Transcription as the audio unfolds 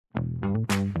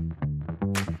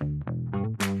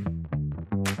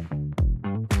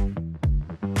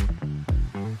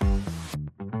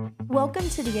Welcome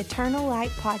to the Eternal Light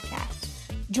Podcast.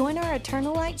 Join our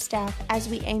Eternal Light staff as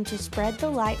we aim to spread the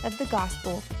light of the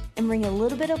gospel and bring a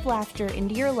little bit of laughter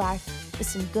into your life with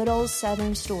some good old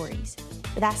Southern stories.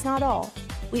 But that's not all.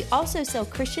 We also sell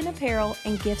Christian apparel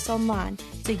and gifts online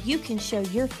so you can show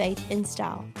your faith in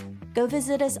style. Go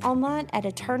visit us online at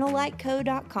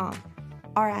eternallightco.com.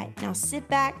 All right, now sit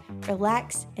back,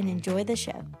 relax, and enjoy the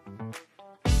show.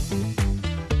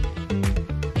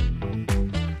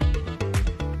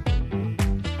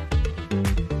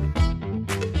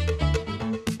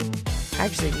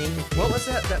 Actually, needed. What was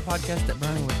that podcast that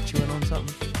Brian was chewing on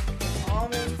something?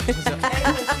 Almonds. Was that-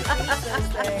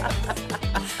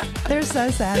 They're so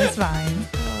satisfying.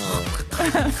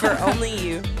 For only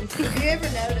you. If you ever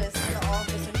notice in the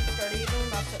office when you start eating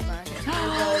them, I put my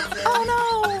earbuds in.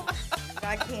 Oh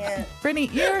I can't. no, Brittany,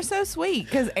 you're so sweet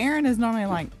because Aaron is normally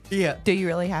like, Yeah. "Do you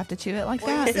really have to chew it like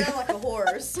Well, you that?" sound like a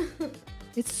horse.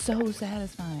 It's so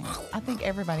satisfying. I think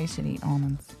everybody should eat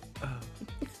almonds.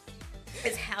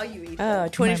 It's how you eat Oh, them.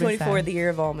 2024, Maybe so. the year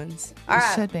of almonds. All It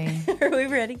right. should be. Are we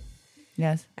ready?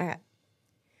 Yes. All right.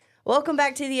 Welcome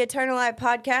back to the Eternal Light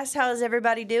Podcast. How is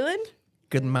everybody doing?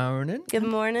 Good morning. Good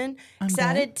morning. I'm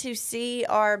Excited to see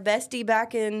our bestie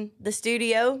back in the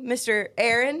studio, Mr.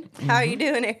 Aaron. How are you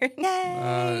doing, Aaron?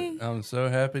 Yay! I'm so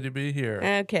happy to be here.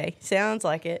 Okay, sounds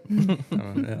like it.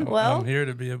 Well, I'm here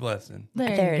to be a blessing. there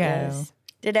you It go. is.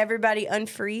 Did everybody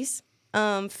unfreeze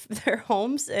their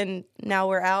homes and now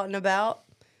we're out and about?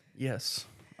 Yes.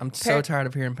 I'm so tired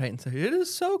of hearing Peyton say, it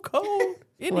is so cold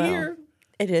in Well, here.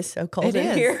 It is so cold It in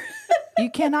is. here. You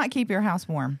cannot keep your house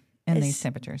warm in It's- these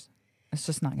temperatures. It's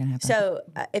just not going to happen. So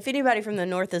if anybody from the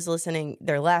north is listening,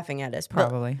 they're laughing at us.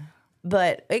 Probably.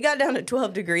 But it got down to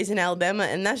 12 degrees in Alabama,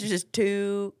 and that's just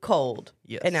too cold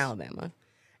Yes. in Alabama.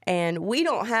 And we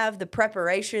don't have the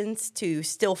preparations to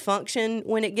still function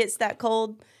when it gets that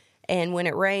cold. And when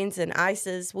it rains and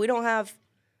ices, we don't have,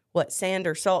 sand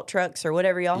or salt trucks or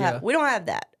whatever y'all Yeah. have. We don't have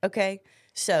that, okay?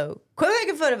 So quit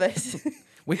making fun of us.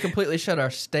 We completely shut our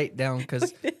state down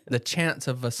because the chance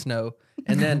of a snow.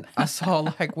 And then I saw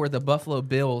like where the Buffalo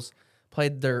Bills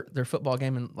played their football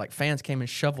game and like fans came and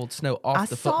shoveled snow off I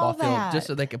the saw football field that. just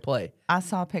so they could play. I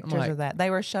saw pictures like- of that. They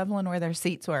were shoveling where their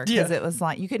seats were because Yeah. it was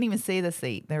like you couldn't even see the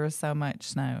seat. There was so much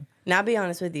snow. Now, I'll be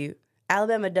honest with you.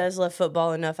 Alabama does love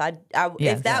football enough. Yes.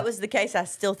 If that was the case, I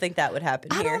still think that would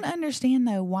happen I here. don't understand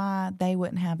though why they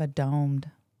wouldn't have a domed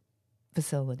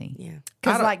facility. Yeah.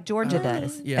 Because don't- like Georgia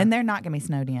does, Yeah. and they're not going to be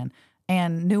snowed in.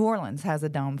 And New Orleans has a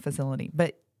domed facility,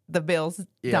 but the Bills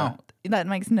Yeah. don't. That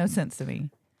makes no sense to me.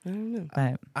 I don't know.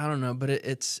 But I don't know, but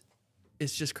it's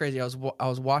just crazy. I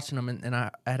was watching them and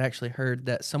I had actually heard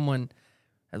that someone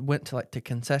had went to like the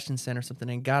concession stand or something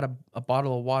and got a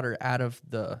bottle of water out of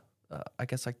the I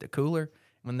guess like the cooler.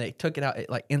 When they took it out, it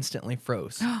like instantly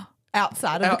froze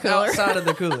outside of the cooler, outside of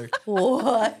the cooler.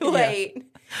 What? Wait.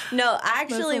 No, I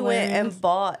actually went hilarious. and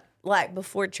bought, like,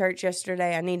 before church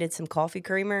yesterday, I needed some coffee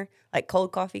creamer, like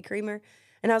cold coffee creamer.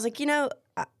 And I was like,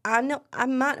 I know I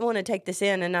might want to take this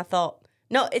in. And I thought,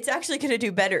 no, it's actually going to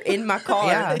do better in my car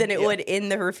Yeah. than it would in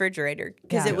the refrigerator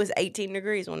because Yeah. it was 18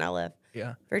 degrees when I left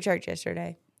Yeah, for church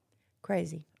yesterday.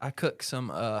 Crazy. I cooked some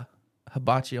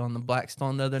hibachi on the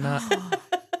Blackstone the other night.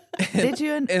 Did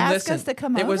you And ask listen, us to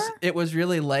come it over? was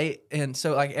really late, and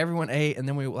so like everyone ate, and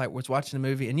then we like was watching the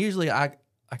movie. And usually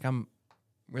I'm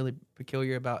really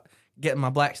peculiar about getting my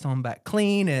Blackstone back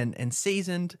clean and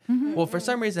seasoned. Mm-hmm. Well, for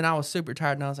some reason I was super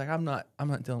tired, and I was like, I'm not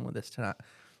dealing with this tonight.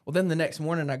 Well, then the next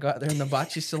morning I got there and the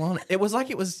hibachi still on it. It was like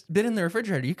it was been in the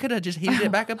refrigerator. You could have just heated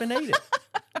it back up and ate it.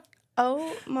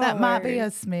 Oh, my that might be a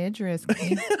word. smidge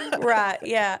risky. Right,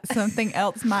 yeah. Something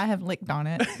else might have licked on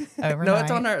it overnight. No,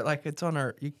 it's on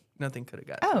our. Nothing could have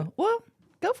got. to it. Oh, well,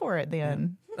 go for it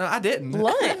then. No, I didn't.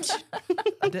 Lunch.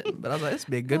 I didn't. But I was like, this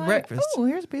would be a good breakfast. Oh,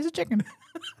 here's a piece of chicken.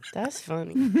 That's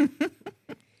funny.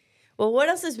 Well, what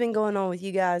else has been going on with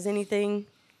you guys? Anything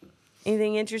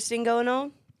interesting going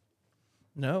on?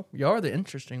 No, you are the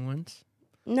interesting ones.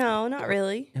 No, not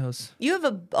really. It was You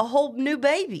have a whole new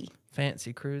baby.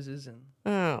 fancy cruises and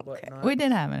Oh, okay. whatnot. We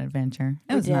did have an adventure.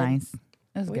 It We was did. nice.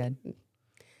 It was good.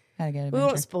 Had a good We adventure.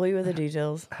 won't spoil you with the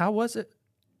details. How was it?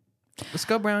 Let's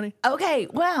go, Brownie. Okay,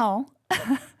 well,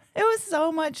 it was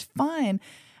so much fun.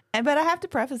 But I have to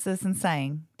preface this in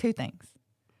saying two things.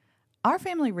 Our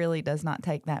family really does not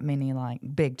take that many like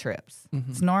big trips.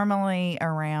 It's normally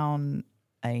around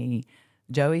a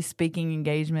Joey speaking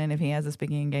engagement if he has a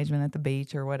speaking engagement at the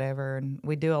beach or whatever. And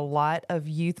we do a lot of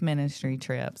youth ministry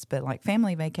trips, but like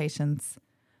family vacations,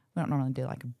 we don't normally do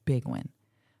like a big one.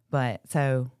 But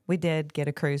so we did get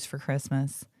a cruise for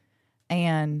Christmas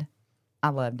and I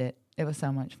loved it. It was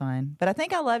so much fun. But I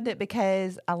think I loved it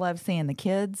because I love seeing the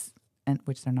kids and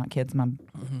which they're not kids. My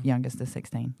youngest is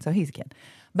 16, so he's a kid.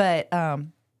 But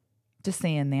just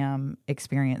seeing them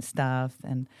experience stuff,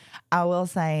 and I will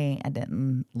say I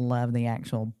didn't love the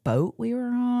actual boat we were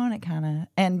on. It kind of,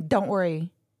 and don't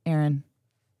worry, Aaron,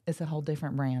 it's a whole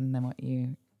different brand than what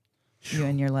you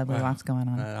and your lovely wife's going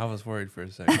on. I was worried for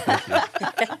a second. Thank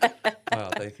you. Wow,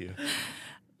 thank you.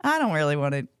 I don't really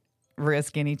want to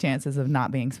risk any chances of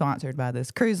not being sponsored by this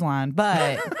cruise line,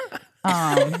 but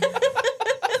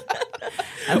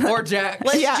Or Jack.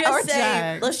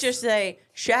 Let's just say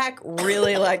Shaq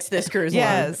really likes this cruise line.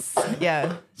 yes,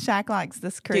 yeah, Shaq likes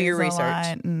this cruise. Do your a research.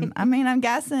 lot, and I mean, I'm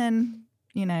guessing,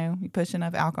 you push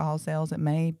enough alcohol sales, it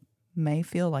may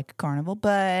feel like a carnival,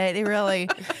 but it really,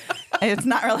 it's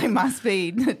not really my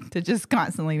speed to just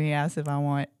constantly be asked if I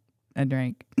want a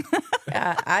drink.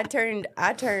 I turned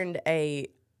a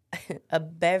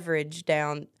beverage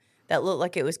down that looked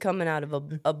like it was coming out of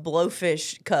a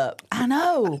blowfish cup I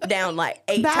know. down like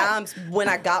 8 times when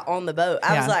I got on the boat.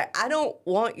 I was like, I don't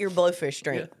want your blowfish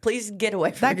drink. Please get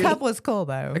away from That me. cup was cool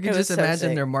though. I can was just so imagine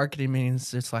sick. their marketing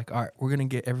meetings. It's like, all right, we're gonna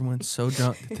get everyone so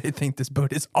drunk that they think this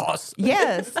boat is awesome.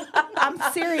 Yes, I'm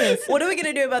serious. What are we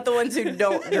going to do about the ones who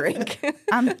don't drink?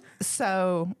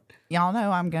 Y'all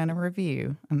know I'm going to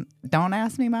review. Don't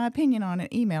ask me my opinion on an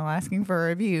email asking for a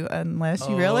review unless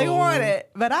you really want it.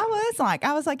 But I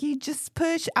was like, you just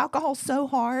push alcohol so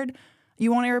hard.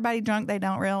 You want everybody drunk. They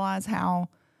don't realize how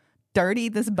dirty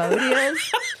this boat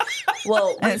is.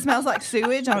 Well, And it smells like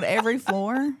sewage on every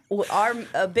floor.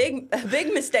 a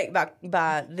big mistake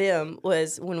by them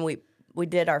was when we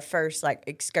did our first like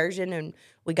excursion and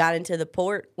we got into the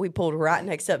port. We pulled right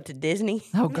next up to Disney.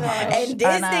 Oh, gosh. And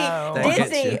I know. That gets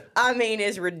Disney, you. I mean,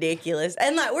 is ridiculous.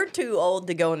 And like we're too old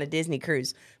to go on a Disney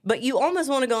cruise, but you almost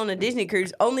want to go on a Disney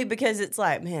cruise only because it's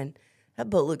like, man, that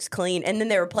boat looks clean. And then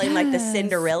they were playing like the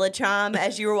Cinderella chime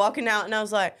as you were walking out, and I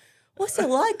was like, what's it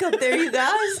like up there, you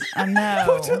guys? I know.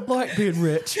 What's it like being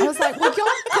rich? I was like, well, y'all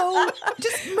go,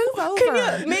 just move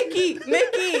over. Mickey,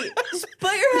 just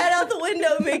put your head out the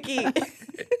window, Mickey.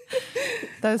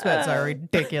 Those boats are This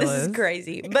ridiculous. is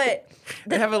crazy. But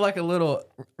They have like a little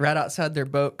right outside their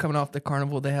boat coming off the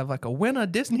carnival. They have like a win a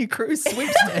Disney cruise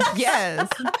sweepstakes. Yes.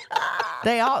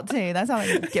 They ought to. That's how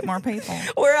they get more people.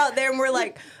 we're out there and we're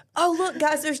like, oh, look,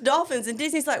 guys, there's dolphins. And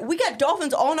Disney's like, we got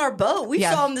dolphins on our boat. We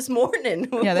Yeah. saw them this morning.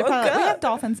 Yeah, they're Woke probably, we have up.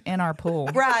 dolphins in our pool.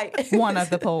 Right. One of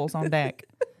the pools on deck.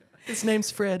 His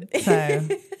name's Fred.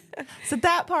 So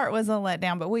that part was a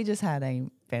letdown, but we just had a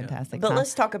fantastic But time.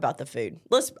 let's talk about the food.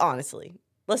 Let's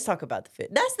talk about the food.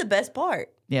 That's the best part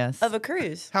Yes. of a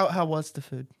cruise. How was the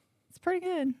food? It's pretty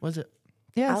good. Was it?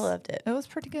 Yes. I loved it. It was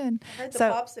pretty good. heard the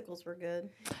So, popsicles were good.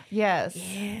 yes.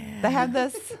 They have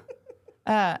this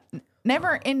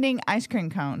never-ending ice cream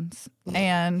cones.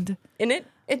 And, And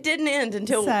it didn't end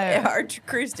until So- our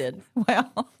cruise did.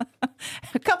 well,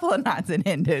 a couple of nights it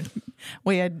ended.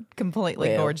 We had completely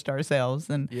Well. gorged ourselves.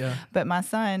 Yeah. But my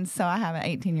sons, so I have an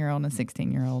 18-year-old and a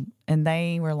 16-year-old, and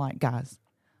they were like, guys,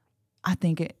 I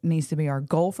think it needs to be our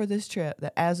goal for this trip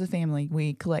that as a family,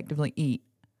 we collectively eat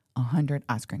 100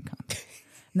 ice cream cones.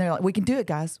 And they're like, we can do it,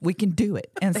 guys. We can do it.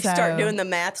 And They so, start doing the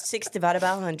math. 6 divided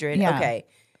by 100. Yeah. Okay.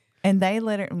 and they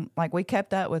literally, like, we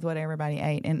kept up with what everybody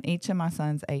ate, and each of my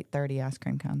sons ate 30 ice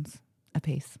cream cones a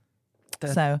piece.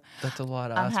 So That's a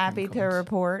lot of I'm ice cream happy to cones.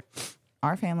 report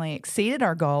our family exceeded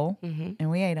our goal, Mm-hmm.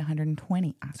 and we ate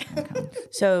 120 ice cream cones.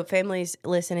 So, families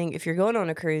listening, if you're going on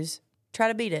a cruise, try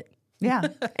to beat it. Yeah.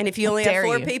 And if you only have Dare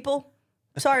 4 you. people,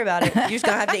 sorry about it. You're just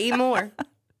going to have to eat more.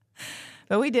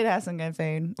 But we did have some good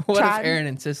food. What Tried- if Aaron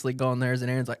and Cicely go on theirs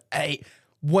and Aaron's like, hey,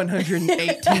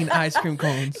 118 ice cream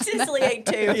cones? Cicely ate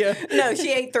 2. Yeah. No,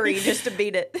 she ate 3 just to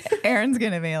beat it. Aaron's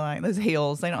gonna be like those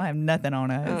heels. They don't have nothing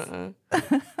on us.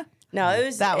 No, it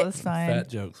was That was fun. Fat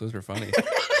jokes. Those are funny.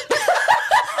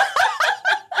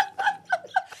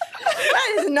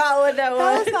 that is not what that That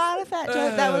was. was not a fat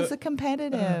joke. That was a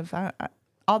competitive.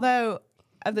 Although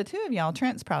of the two of y'all,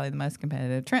 Trent's probably the most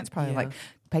competitive. Trent's probably like,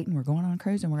 Peyton, we're going on a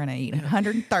cruise and we're gonna eat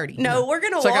 130. No, we're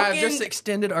gonna It's like walk I've in. just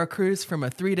extended our cruise from a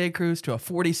 3-day cruise to a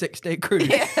 46-day cruise.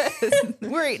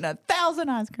 we're eating 1,000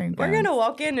 ice cream. We're cones. gonna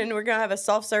walk in and we're gonna have a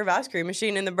soft serve ice cream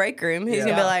machine in the break room. He's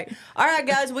gonna be Yeah. like, "All right,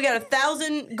 guys, we got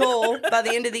 1,000 goal by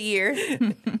the end of the year."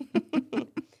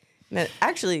 Man,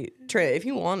 actually, Trent, if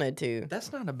you wanted to,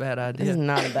 That's not a bad this is idea.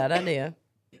 not a bad idea.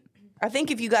 I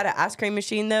think if you got an ice cream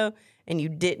machine though, and you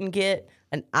didn't get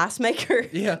an ice maker,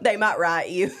 Yeah. they might riot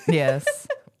you. Yes,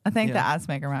 I think Yeah. the ice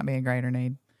maker might be a greater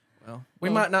need. Well, we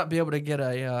might not be able to get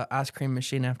a ice cream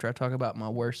machine after I talk about my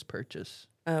worst purchase.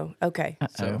 Oh, okay.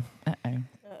 So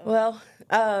Well,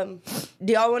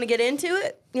 do y'all want to get into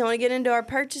it? You want to get into our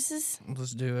purchases?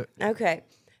 let's do it. Okay.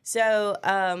 So,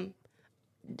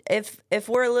 if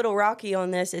we're a little rocky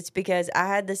on this, it's because I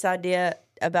had this idea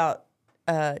about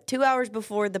 2 hours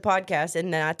before the podcast,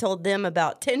 and then I told them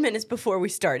about 10 minutes before we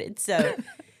started. So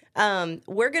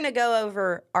we're going to go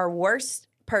over our worst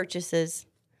purchases,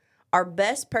 our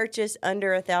best purchase under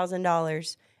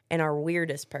 $1,000, and our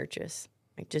weirdest purchase,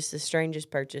 like just the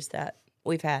strangest purchase that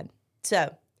we've had.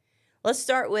 So let's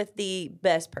start with the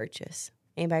best purchase.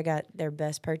 Anybody got their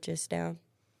best purchase down?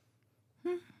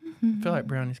 I feel like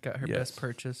Brownie's got her Yes. best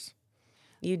purchase.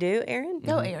 You do, Aaron?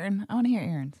 Go, Aaron. I want to hear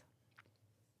Aaron's.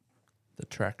 The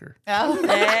tracker, Oh,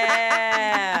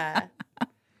 Yeah.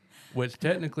 which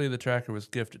technically the tracker was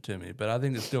gifted to me, but I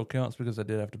think it still counts because I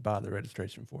did have to buy the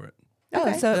registration for it.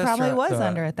 Okay. so it That's probably right. was So,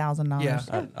 under $1,000.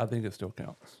 Yeah. I think it still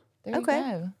counts. There Okay. you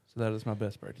go. So that is my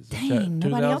best purchase. A Dang,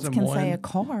 nobody else can say a 2001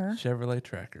 car. Chevrolet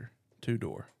Tracker,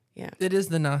 2-door. It is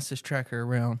the nicest tracker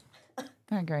around,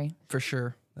 I agree. for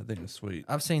sure. That thing is sweet.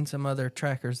 I've seen some other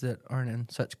trackers that aren't in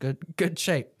such good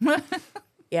shape.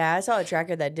 Yeah, I saw a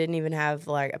tracker that didn't even have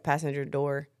like a passenger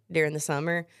door during the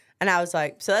summer. And I was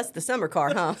like, so that's the summer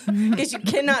car, huh? Because you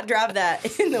cannot drive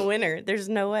that in the winter. There's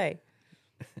no way.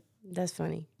 That's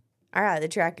funny. All right, the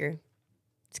tracker.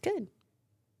 It's good.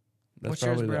 That's What's yours,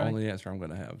 probably the Brownie? only answer I'm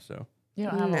going to have. So You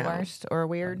don't have No. a worst or a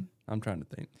weird? I'm trying to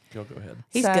think. Y'all go ahead.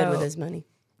 He's good with So- his money.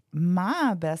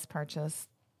 My best purchase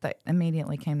that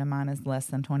immediately came to mind is less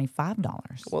than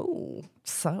 $25. Whoa.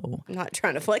 So, I'm not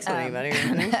trying to flex on anybody. Or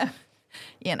anything.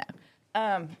 you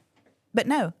know. But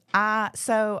no, I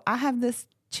have this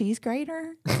cheese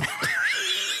grater.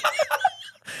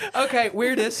 Okay,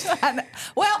 weirdest.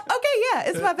 Well, okay, yeah,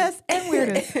 it's my best and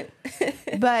weirdest.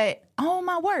 But oh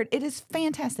my word, it is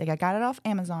fantastic. I got it off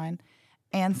Amazon.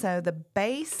 And so the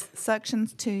base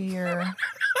suctions to your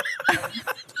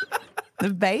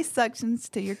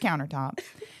countertop.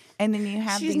 And then you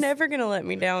have She's these never going to let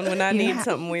me down when I You need ha-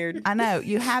 something weird. I know.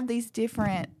 You have these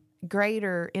different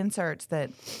grater inserts that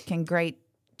can grate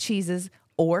cheeses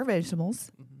or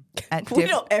vegetables. At We diff-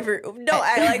 don't act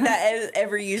like that is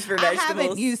ever used for I vegetables.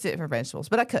 haven't used it for vegetables,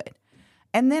 but I could.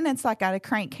 And then it's like got a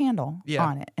crank handle Yeah.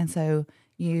 on it. And so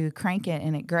you crank it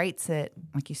and it grates it,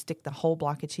 like you stick the whole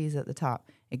block of cheese at the top.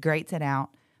 It grates it out.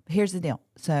 But here's the deal.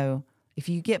 So if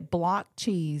you get block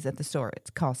cheese at the store, it's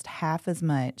cost half as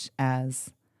much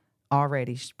as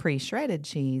already pre-shredded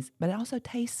cheese, but it also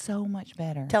tastes so much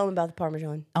better. Tell them about the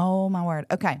Parmesan. Oh my word.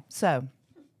 Okay, so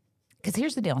because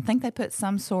here's the deal. I think they put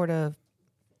some sort of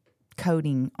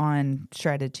coating on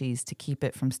shredded cheese to keep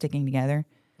it from sticking together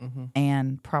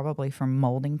and probably from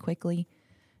molding quickly.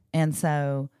 And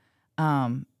so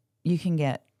you can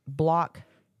get block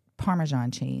Parmesan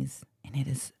cheese, and it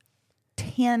is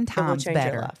 10 will times change your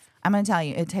better. life. I'm going to tell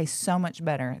you, it tastes so much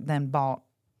better than bought.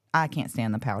 I can't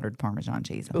stand the powdered Parmesan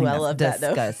cheese. I think Ooh, I that's love that, though.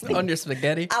 disgusting. On your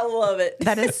spaghetti. I love it.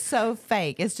 That is so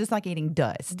fake. It's just like eating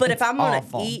dust. But It's if I'm gonna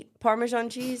awful. eat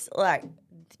Parmesan cheese, like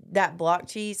that block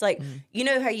cheese, like you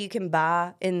know how you can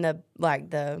buy in the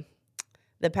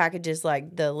packages,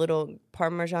 like the little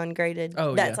Parmesan grated.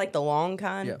 Oh, that's yeah. like the long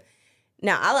kind. Yeah.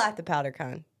 Now I like the powder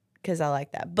kind because I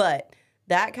like that, but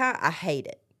that kind I hate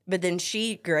it. But then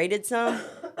she grated some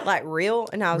like real,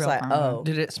 and I was Real like, Parmesan. oh,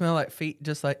 Did it smell like feet,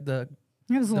 just like the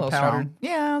It was a little powdered- strong.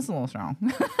 Yeah, it was a little strong.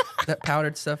 that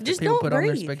powdered stuff that Just people don't put on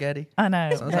their breathe. spaghetti? I know.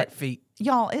 It smells but like feet.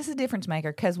 y'all, it's a difference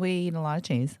maker because we eat a lot of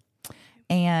cheese.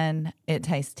 And it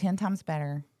tastes 10 times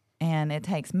better. And it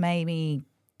takes maybe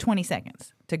 20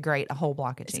 seconds to grate a whole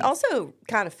block of cheese. it's also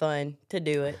kind of fun to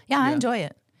do it. yeah, I Yeah. enjoy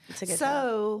it. It's a good time.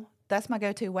 So that's my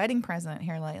go-to wedding present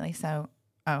here lately. So,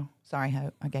 oh, sorry,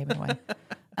 Hope. I gave it away.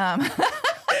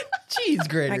 Cheese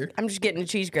grater. I'm just getting a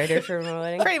cheese grater for my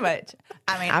wedding. Pretty much.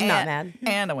 I mean, I'm not and-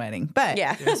 mad. And a wedding. But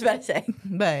Yeah, I was about to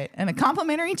say. and a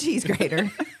complimentary cheese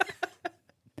grater.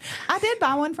 I did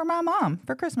buy one for my mom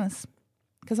for Christmas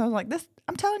because I was like, "This,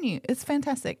 I'm telling you, it's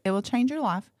fantastic. It will change your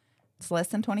life. It's less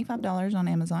than $25 on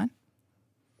Amazon."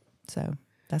 So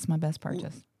that's my best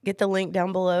purchase. Get the link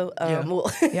down below. Yeah.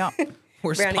 Yeah,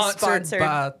 We're Brownie's sponsored, sponsored.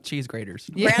 by cheese graters.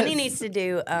 Brownie needs to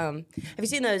do. Have you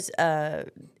seen those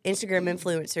Instagram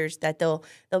influencers that they'll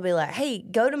be like, "Hey,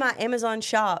 go to my Amazon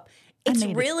shop." It's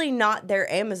need it. really not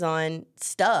their Amazon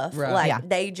stuff. Right. Like Yeah.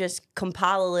 they just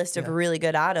compile a list of really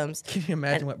good items. Can you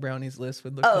imagine what Brownie's list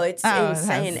would look Oh, like? it's Oh, it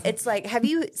insane. has- It's like, have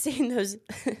you seen those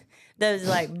those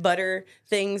like butter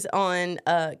things on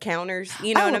counters?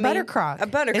 You know what I mean? butter crock. A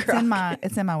butter It's crock.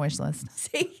 it's in my wish list.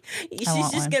 See, she's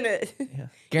want just one. gonna. You need to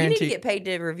Guaranteed. get paid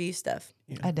to review stuff.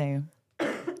 I do.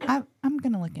 I'm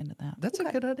gonna look into that. That's a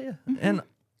good idea.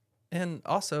 And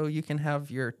also you can have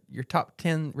your top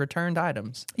 10 returned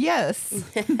items. Yes.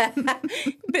 People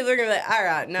are gonna be like, all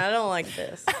right, no, I don't like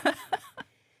this.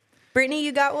 Brittany,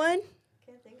 you got one?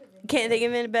 can't think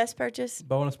of any best purchase.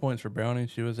 Bonus points for Brownie.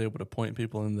 She was able to point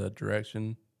people in the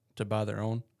direction to buy their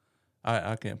own.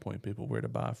 I can't point people where to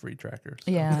buy a free tracker.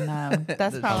 So Yeah, I know.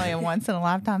 That's probably a once in a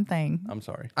lifetime thing. I'm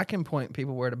sorry. I can point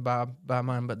people where to buy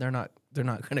mine, but they're not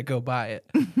going to go buy it.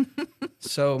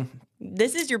 So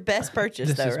This is your best purchase,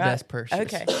 This though, is right? best purchase.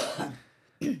 Okay.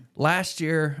 last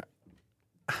year,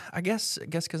 I guess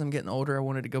because I'm getting older, I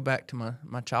wanted to go back to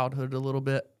my childhood a little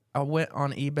bit. I went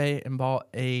on eBay and bought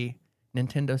a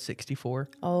Nintendo 64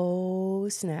 Oh,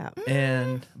 snap.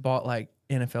 and bought like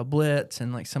NFL Blitz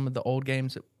and like some of the old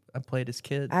games that I played as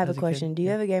kid. I have a as kid. question. Do you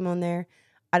have a game on there?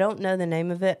 I don't know the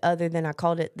name of it other than I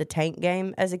called it the tank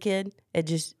game as a kid. It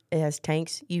has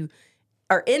tanks. You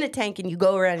are in a tank and you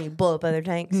go around and you blow up other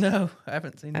tanks. No, I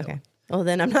haven't seen that. Okay. one. Well,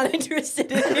 then I'm not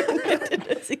interested in your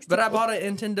Nintendo 64. But I bought a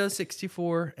Nintendo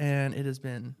 64 and it has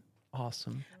been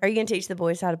awesome. Are you going to teach the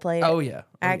boys how to play it? Oh yeah.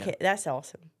 Oh, yeah. Okay, that's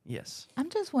awesome. Yes. I'm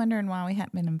just wondering why we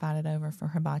haven't been invited over for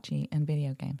hibachi and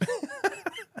video games.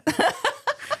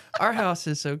 Our house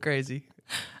is so crazy.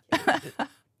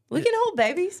 We can hold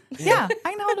babies. Yeah,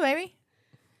 I can hold a baby.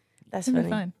 That's It'll funny.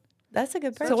 be fun. That's a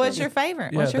good purchase. So, what's your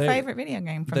favorite? Yeah, What's your they- favorite video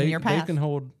game from They your past? can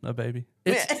hold a baby.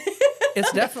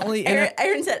 It's definitely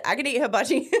Aaron said, I can eat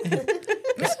hibachi.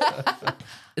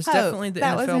 it's definitely the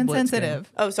that was NFL Blitz game.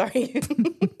 insensitive. Oh, sorry.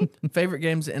 Favorite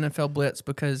game's the NFL Blitz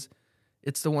because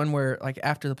it's the one where like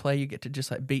after the play you get to just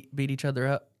like beat each other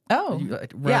up. Oh, You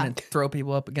like run yeah. and throw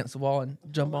people up against the wall and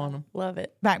jump on them. Love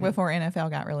it. Back before NFL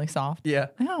got really soft. Yeah.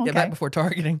 Oh, Yeah, okay. back before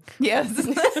targeting. Yes.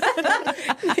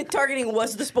 Targeting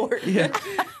was the sport. Yeah.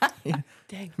 Yeah.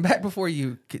 Dang. Back before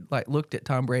you like looked at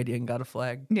Tom Brady and got a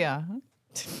flag. yeah.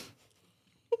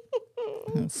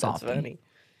 That's Soft. funny.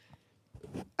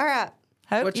 All right.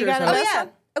 Hope What's you yours, got a Hope? Oh, best yeah.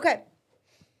 one? Okay.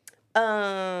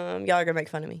 Y'all are gonna make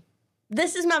fun of me.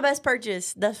 This is my best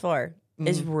purchase thus far.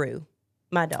 Is Rue,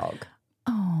 my dog.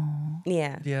 Oh,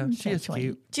 Yeah, Yeah, she is Actually.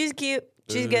 cute. she's cute.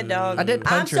 She's a good dog. I did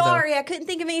punch I'm her, though. sorry, I couldn't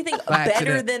think of anything By better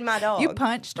accident. than my dog. you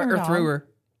punched her, Or dog. threw her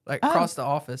like Oh. across the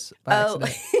office by Oh,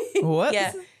 accident. Whoops.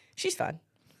 yeah, she's fine.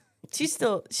 She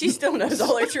still knows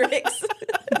all her tricks.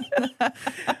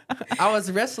 I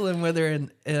was wrestling with her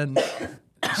and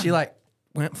she like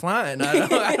went flying.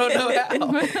 I don't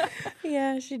know how.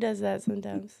 Yeah, she does that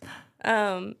sometimes.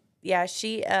 Yeah,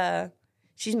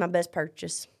 she's my best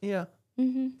purchase. Yeah.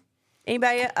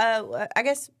 Anybody? I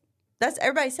guess that's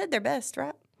everybody said their best,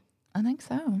 right? I think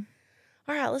so.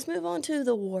 All right, let's move on to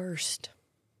the worst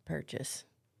purchase.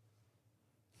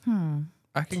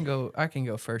 I can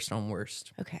go first on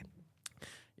worst. Okay.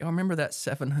 Y'all remember that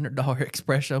 $700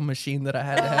 espresso machine that I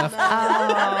had to have?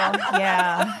 Oh,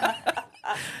 yeah.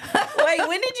 Wait,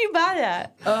 when did you buy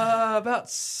that? About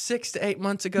 6 to 8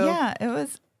 months ago. Yeah, it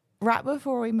was right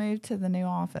before we moved to the new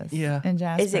office. Yeah. In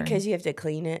Jasper. Is it because you have to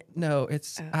clean it? No,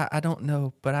 it's I don't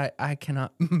know, but I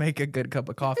cannot make a good cup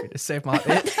of coffee to save my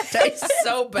it tastes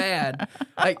so bad.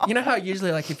 Like you know how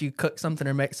usually like if you cook something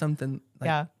or make something like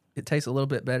Yeah. it tastes a little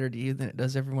bit better to you than it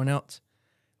does everyone else.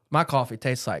 My coffee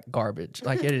tastes like garbage.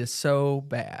 Like it is so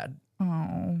bad.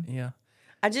 Oh. Yeah.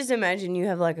 I just imagine you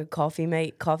have like a coffee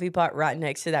mate coffee pot right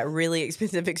next to that really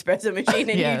expensive espresso machine,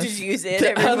 and Yes. you just use it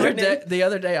every morning. The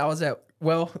other day I was at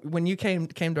when you came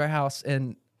to our house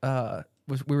and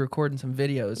we were recording some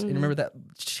videos and remember that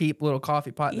cheap little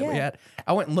coffee pot that we Mm-hmm. Yeah. had?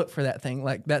 I went and looked for that thing.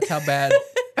 Like that's how bad.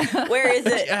 Where is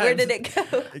it? Yeah. Where did it go?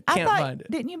 I I can't thought, find it.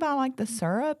 didn't you buy like the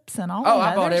syrups and all Oh, the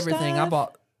I bought other everything. I stuff?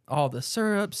 bought all the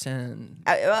syrups and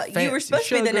Well, you were fancy supposed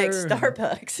to be the next sugar and-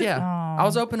 Starbucks. yeah. I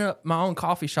was opening up my own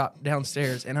coffee shop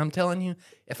downstairs, and I'm telling you,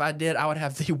 if I did, I would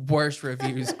have the worst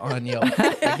reviews on Yelp.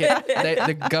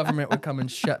 The government would come and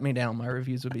shut me down. My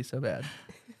reviews would be so bad.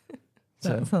 So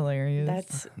That's hilarious.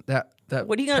 That's that.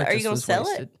 What are you gonna- are purchase you gonna was sell it?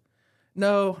 wasted.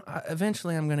 No,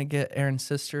 eventually I'm gonna get Aaron's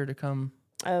sister to come.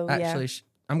 oh Actually,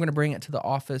 I'm gonna bring it to the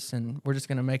office, and we're just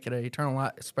gonna make it an Eternal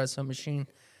Light espresso machine,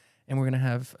 and we're gonna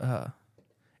have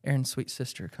Aaron's sweet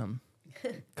sister come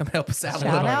help us out. a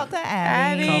Shout little. out to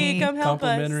Abby. Abby, come help us.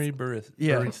 Complimentary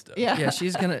barista. Yeah. Yeah,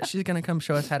 she's gonna come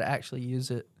show us how to actually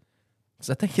use it.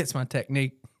 So I think it's my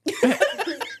technique.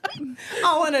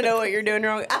 I want to know what you're doing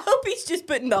wrong. I hope he's just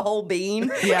putting the whole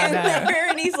bean Yeah, I in know. there,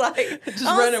 and he's like, Just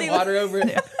 "I'll running see water over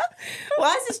it.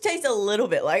 Why does this taste a little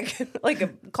bit like a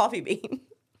coffee bean?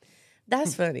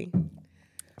 That's funny.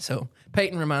 So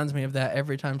Peyton reminds me of that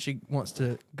every time she wants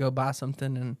to go buy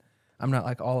something, and I'm not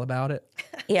like all about it.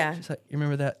 Yeah, She's like, "You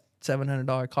remember that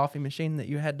 $700 coffee machine that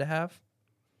you had to have?"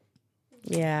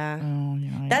 yeah. Oh,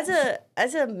 yeah.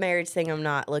 That's a marriage thing I'm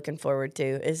not looking forward to.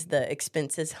 Is the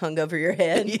expenses hung over your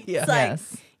head? Yeah. It's like,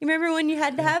 Yes. you remember when you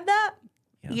had to have that?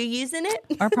 Yeah. You using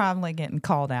it? Or probably getting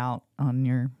called out on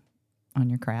your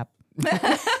crap.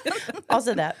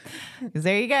 Also that. 'Cause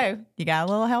there you go. You got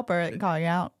a little helper that can call you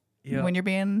out Yeah. when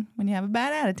you have a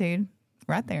bad attitude.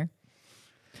 Right there.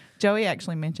 Joey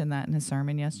actually mentioned that in his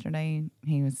sermon yesterday.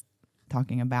 He was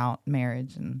talking about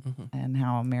marriage and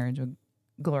how marriage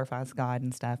glorifies God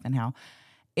and stuff, and how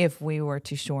if we were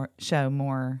to show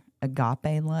more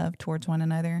agape love towards one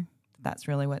another, that's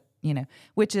really what,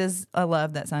 which is a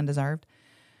love that's undeserved.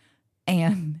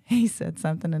 And he said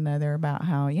something another about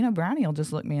how, Brownie will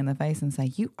just look me in the face and say,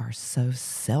 "You are so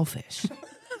selfish."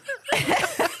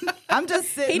 I'm just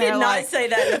sitting He there did like, not say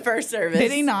that in the first service.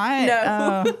 did he not?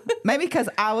 No. Maybe because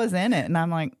I was in it and I'm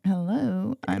like,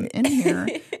 hello, I'm in here.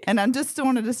 And I just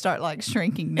wanted to start like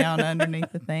shrinking down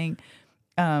underneath the thing.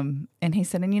 And he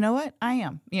said, and you know what? I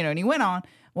am. And he went on.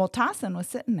 Well, Tyson was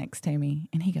sitting next to me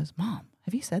and he goes, "Mom,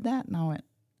 have you said that?" And I went,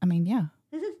 "I mean, yeah,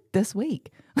 this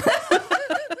week."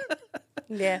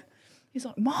 Yeah. He's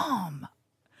like, "Mom."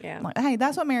 Yeah. I'm like, hey,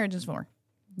 that's what marriage is for.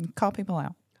 You call people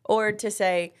out. Or to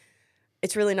say,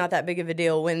 it's really not that big of a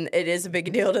deal when it is a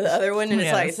big deal to the other one. And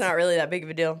it's like, Yes. it's not really that big of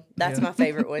a deal. That's my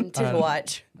favorite one to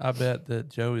watch. I bet that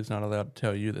Joey's not allowed to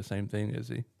tell you the same thing, is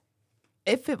he?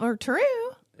 If it were true.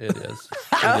 It is.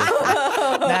 No,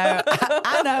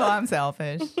 I know I'm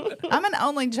selfish. I'm an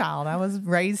only child. I was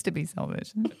raised to be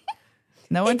selfish.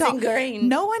 No one It's ingrained.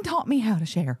 No one taught me how to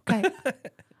share. Okay.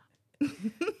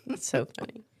 It's so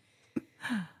funny.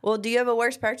 Well, do you have a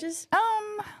worst purchase?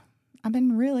 I've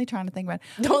been really trying to think about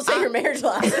it. Don't say your marriage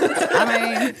license.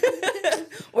 I mean,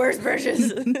 Worst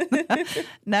purchase.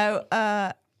 no,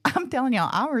 I'm telling y'all,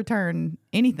 I'll return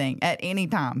anything at any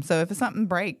time. So if something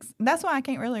breaks, that's why I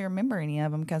can't really remember any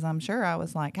of them, because I'm sure I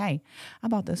was like, hey, I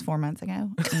bought this 4 months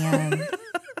ago. And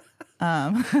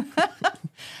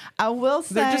I will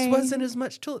say There just wasn't as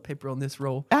much toilet paper on this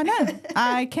roll. I know.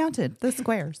 I counted the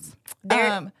squares.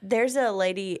 There's a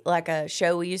lady, like a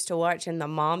show we used to watch, and the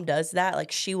mom does that.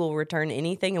 Like, she will return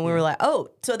anything. And we were like, oh,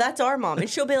 so that's our mom. And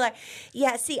she'll be like,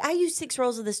 yeah, see, I use 6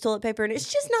 rolls of this toilet paper, and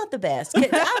it's just not the best.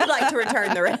 I would like to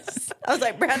return the rest. I was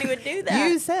like, Brownie would do that.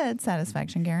 You said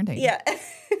satisfaction guaranteed. Yeah.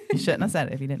 You shouldn't have said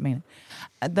it if you didn't mean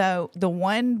it. Though the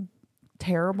one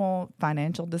terrible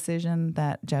financial decision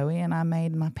that Joey and I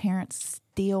made, my parents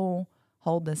still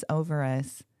hold this over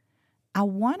us. I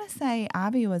want to say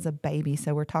Ivy was a baby,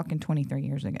 so we're talking 23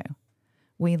 years ago.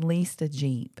 We leased a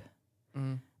Jeep.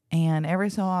 And every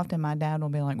so often my dad will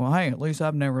be like, well, hey, at least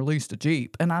I've never leased a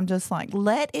Jeep. And I'm just like,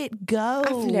 let it go.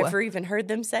 I've never even heard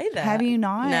them say that. Have you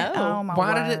not? No. Oh, my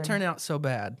Why did it word. turn out so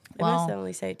bad? They must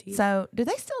only say it to you. So, do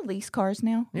they still lease cars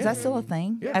now? Is that still a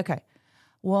thing? Yeah. Okay.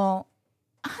 Well,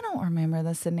 I don't remember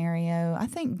the scenario. I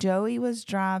think Joey was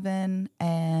driving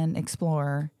an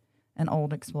Explorer, an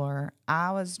old Explorer.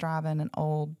 I was driving an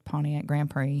old Pontiac Grand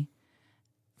Prix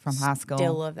from high school.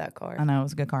 Still love that car. I know it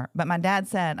was a good car. But my dad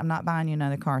said, I'm not buying you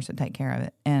another car, so take care of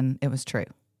it. And it was true.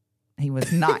 He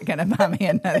was not going to buy me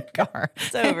another car.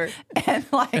 It's over. And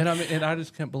like, And I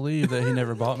just can't believe that he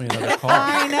never bought me another car.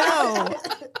 I know.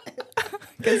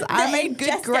 Because I made good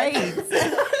Just grades.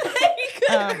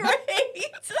 Good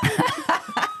grades.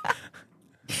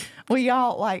 Well,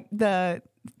 y'all, like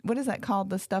what is that called?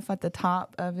 The stuff at the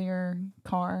top of your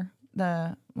car?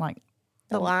 The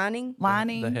lining.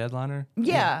 lining? The headliner?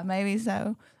 Yeah, maybe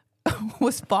so.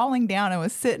 Was falling down and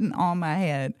was sitting on my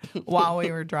head while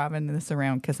we were driving this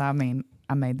around, because I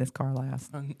made this car last.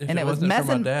 If And it it was wasn't for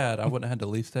messing- my dad, I wouldn't have had to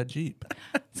lease that Jeep.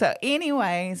 So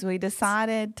anyways, we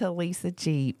decided to lease a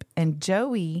Jeep, and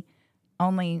Joey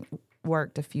only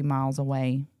worked a few miles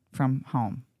away from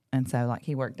home. And so like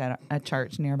he worked at a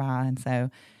church nearby, and so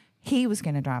he was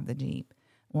going to drive the Jeep.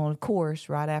 Well, of course,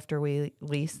 right after we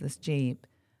leased this Jeep,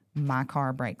 my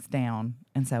car breaks down,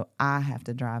 and so I have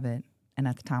to drive it. And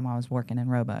at the time I was working in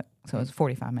Roebuck, so it was a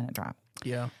 45-minute drive.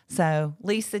 Yeah. So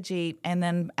leased the Jeep and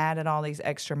then added all these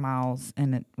extra miles,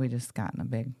 and we just got in a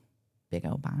big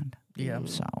old bind. Yeah.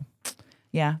 So,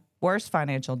 yeah, worst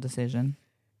financial decision.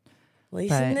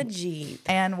 Leasing But- the Jeep.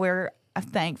 And we're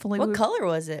thankfully What we're color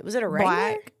was it? Was it a regular?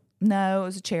 black. No, it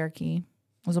was a Cherokee.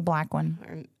 It was a black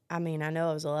one. I mean, I know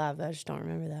I was alive, but I just don't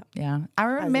remember that. Yeah, I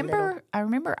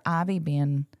remember Ivy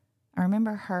being. I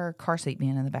remember her car seat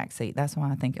being in the back seat. That's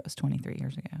why I think it was 23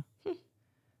 years ago.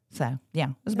 So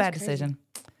yeah, it was a bad crazy. decision.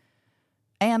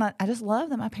 And I just love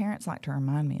that my parents like to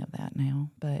remind me of that now.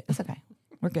 But it's okay.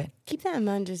 We're good. Keep that in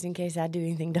mind just in case I do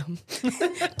anything dumb.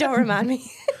 Don't remind me.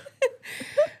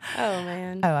 Oh,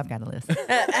 man. Oh, I've got a list.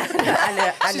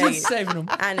 I know you Just saving them.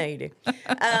 I know you do.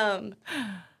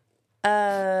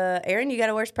 Aaron, you got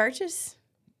a worst purchase?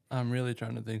 I'm really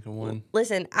trying to think of one.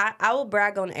 Listen, I will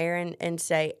brag on Aaron and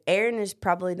say Aaron is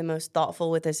probably the most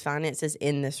thoughtful with his finances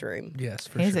in this room. Yes,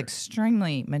 for He's sure.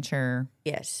 extremely mature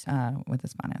Yes. with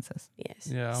his finances. Yes.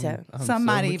 Yeah, So, I'm Some so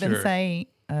might even mature. say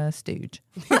stooge.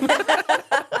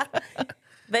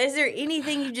 but is there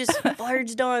anything you just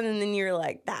splurged on and then you're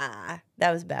like, that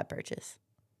was a bad purchase?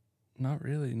 Not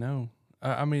really. No.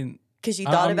 I mean, Because you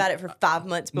I- thought I'm- about it for 5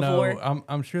 months before? no.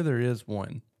 I'm sure there is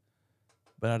one,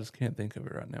 but I just can't think of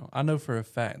it right now. I know for a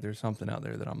fact there's something out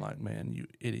there that I'm like, man, you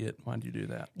idiot, why'd you do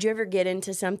that? Did you ever get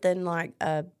into something like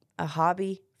a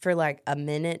hobby for like a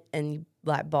minute and you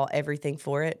like bought everything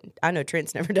for it? I know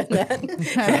Trent's never done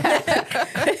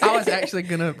that. I was actually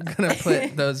gonna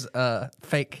put those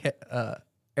fake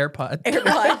AirPods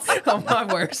AirPods. on my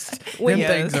worst. When Them you-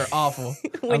 things are awful.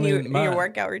 when mean, your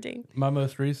workout routine. My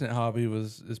most recent hobby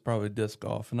is probably disc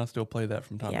golf, and I still play that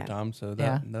from time Yeah. to time. So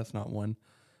Yeah. that's not one.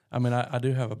 I mean, I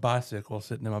do have a bicycle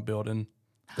sitting in my building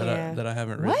that Yeah. I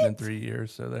haven't ridden in What? 3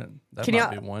 years. So that Can might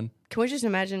y'all- be one. Can we just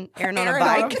imagine Aaron on Aaron a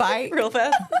on a bike, bike. real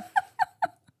fast?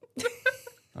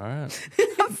 All right,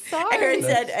 I'm sorry. Aaron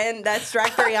said, and that's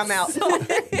strike 3, I'm out.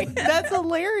 That's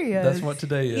hilarious. that's what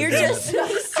today is. You're isn't just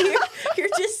it? so you're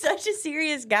just such a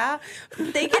serious guy.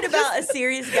 Thinking about a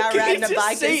serious guy riding a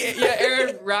bike. Is, Yeah,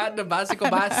 Aaron riding a bicycle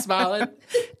by smiling.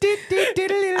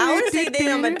 I would see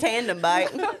them on a tandem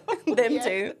bike. Them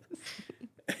two.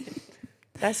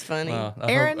 That's funny. Wow,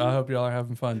 Aaron- I hope y'all are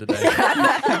having fun today.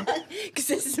 Because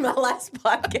this is my last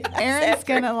podcast. Aaron's ever.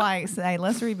 gonna like say,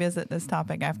 "Let's revisit this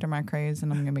topic after my cruise,"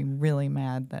 and I'm gonna be really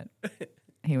mad that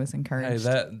he was Hey, encouraged.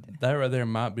 that right there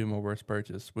might be my worst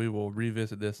purchase. We will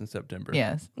revisit this in September.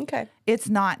 Yes, Okay. it's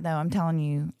not though. I'm telling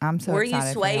you, I'm so Were you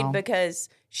excited. for swayed y'all. because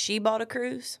she bought a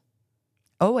cruise?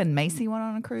 Oh, and Macy went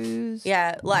on a cruise.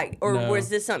 Yeah, like, or No. was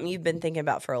this something you've been thinking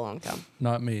about for a long time?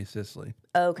 Not me, Cicely.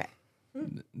 Okay.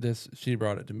 She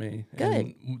brought it to me. Good.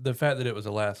 And the fact that it was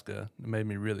Alaska made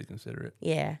me really consider it.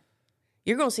 Yeah.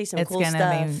 You're going to see some It's cool gonna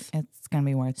stuff. be it's gonna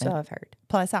be worth So it. I've heard.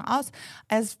 Plus, I also,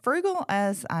 as frugal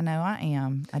as I know I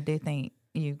am, I do think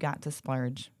you got to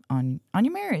splurge on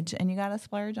your marriage, and you got to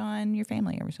splurge on your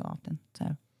family every so often.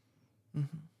 So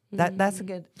that's a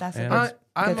good. That's a And good.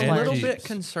 I'm good a little splurge. bit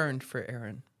concerned for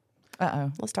Aaron. Uh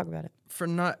Let's talk about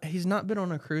it. He's not been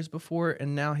on a cruise before,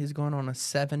 and now he's going on a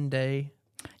 7-day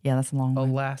Yeah, that's a long one.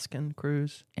 Alaskan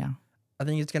cruise. Yeah. I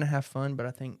think he's gonna have fun, but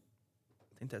I think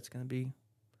that's gonna be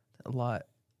a lot.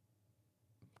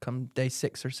 Come day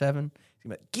 6 or 7, he's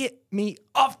gonna be like, get me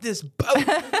off this boat.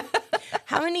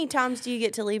 How many times do you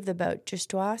get to leave the boat? Just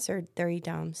twice or 3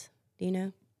 times? Do you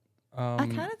know? I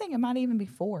kind of think it might even be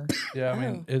 4. Yeah, I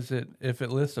mean, if it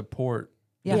lists a port,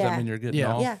 Yeah. does Yeah. that mean you're getting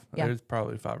Yeah. off? Yeah. Yeah. There's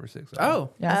probably 5 or 6.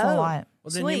 Oh, Yeah, that's a lot.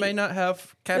 well then Sweet. you may not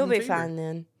have cabin You'll be fever. fine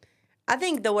then. I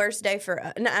think the worst day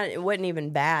for no, it wasn't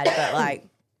even bad, but like,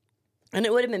 and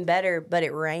it would have been better, but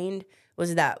it rained.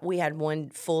 Was that we had one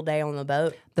full day on the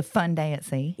boat? The fun day at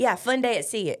sea. Yeah, fun day at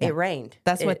sea. It rained.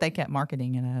 That's what It- they kept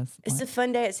marketing it as. It's Like, a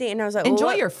fun day at sea, and I was like, enjoy well,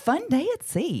 what- your fun day at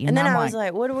sea. And then I'm I was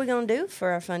like, what are we gonna do for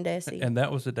our fun day at sea? And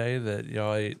that was the day that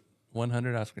y'all ate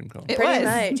 100 ice cream cones. It Pretty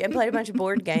was. much, and played a bunch of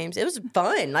board games. It was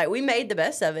fun. Like we made the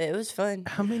best of it. It was fun.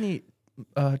 How many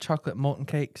chocolate molten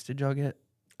cakes did y'all get?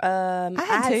 I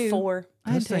had had 2. 4. I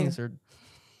had Those things are.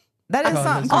 that is Oh,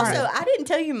 something. that's Also, hard. I didn't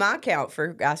tell you my count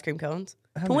for ice cream cones.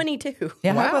 22.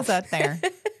 Yeah, Wow. I was up there.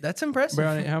 That's impressive.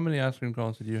 Brownie, how many ice cream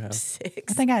cones did you have? 6.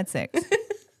 I think I had 6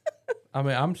 I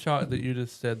mean, I'm shocked that you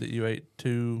just said that you ate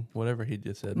 2, whatever he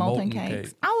just said, molten molten cakes.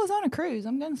 cake. I was on a cruise.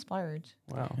 I'm gonna splurge.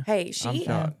 Wow. Hey, I'm she.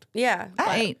 shocked. Yeah,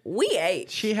 I ate. We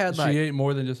ate. She had She like ate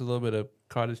more than just a little bit of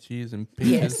cottage cheese and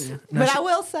peaches. Yes. But I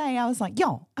will say, I was like,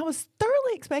 y'all, I was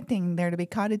thoroughly expecting there to be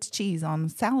cottage cheese on the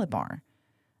salad bar.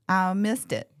 I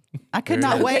missed it. I could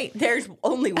not There it is. wait. There's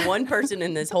only one person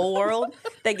in this whole world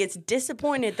that gets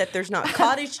disappointed that there's not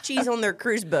cottage cheese on their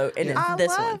cruise boat, and it's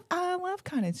this one. I love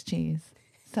cottage cheese.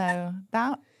 So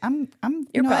that I'm you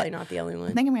You're know probably what? not the only I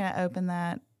one. think I'm gonna open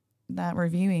that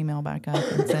review email back up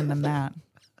and send them that.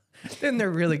 then they're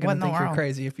really What gonna in the think you're world?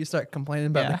 crazy if you start complaining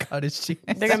about Yeah. the cottage cheese.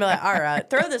 They're gonna be like, all right,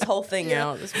 throw this whole thing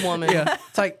out. This woman. Yeah,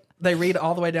 it's like they read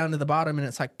all the way down to the bottom, and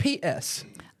it's like P.S.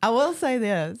 I will say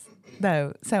this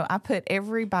though. So I put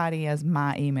everybody as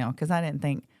my email because I didn't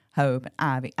think Hope and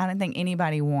Ivy. I didn't think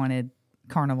anybody wanted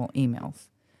Carnival emails.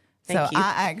 Thank so you.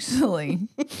 I actually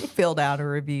filled out a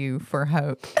review for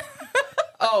Hope.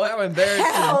 Oh, how embarrassing!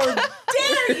 How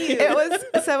dare you? It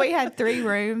was so we had 3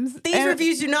 rooms. These and,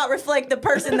 reviews do not reflect the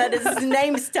person that his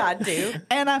name's tied to.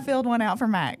 and I filled one out for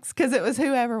Max because it was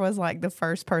whoever was like the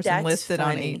first person That's listed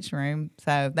on funny. each room.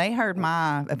 So they heard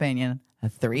my opinion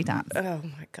 3 times. Oh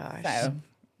my gosh. So,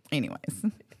 anyways,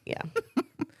 Yeah.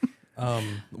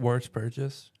 Worst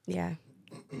purchase? Yeah.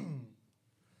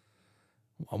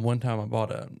 One time I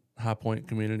bought a High Point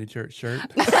Community Church shirt.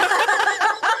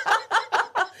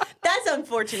 That's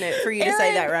unfortunate for you to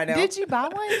say that right now. Did you buy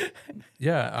one?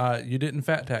 Yeah, you didn't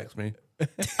fat tax me,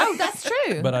 Oh, that's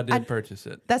true. but I did purchase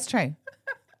it. That's true.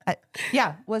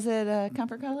 Yeah. Was it a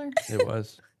comfort color? It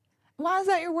was. Why is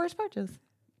that your worst purchase?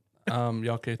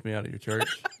 Y'all kicked me out of your church,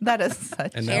 That is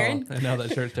such. and Aaron, now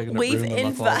that shirt's taking up We've room in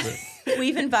my closet.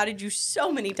 we've invited you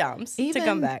so many times to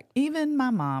come back. Even my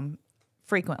mom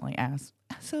frequently asks,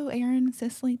 "So Aaron and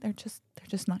Cicely, they're just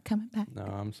not coming back." No,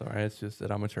 I'm sorry. It's just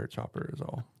that I'm a church hopper is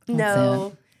all.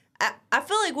 No, I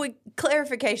feel like with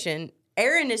clarification,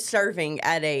 Aaron is serving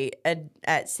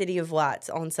at City of Lights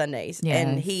on Sundays,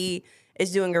 and Yes. he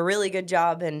is doing a really good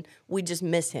job, and we just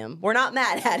miss him. We're not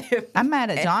mad at him. I'm mad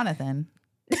at Jonathan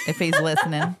if he's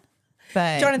listening.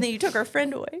 But Jonathan, you took our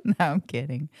friend away. no, I'm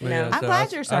kidding. But No. I'm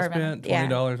glad you're serving. I spent Yeah.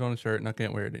 $20 on a shirt and I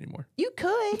can't wear it anymore. You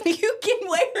could. You can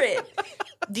wear it.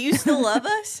 Do you still love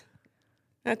us?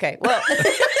 Okay. Well,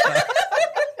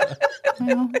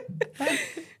 Well,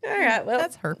 all right. Well,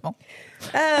 that's hurtful.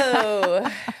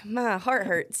 oh, my heart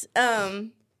hurts. All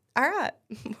right.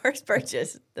 Worst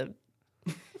purchase. The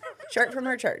shirt from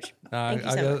our church. Thank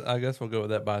you so much. I guess we'll go with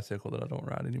that bicycle that I don't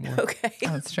ride anymore. Okay.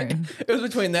 That's true. It was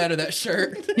between that or that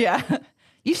shirt. Yeah.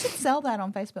 You should sell that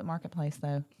on Facebook Marketplace,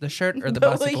 though. The shirt or the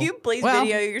But bicycle? will you please Well,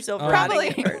 video yourself riding Probably,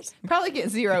 it first? probably get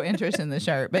zero interest in the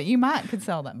shirt, but you could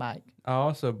sell that bike. I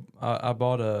also I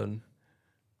bought a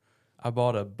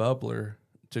bubbler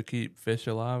to keep fish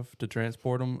alive to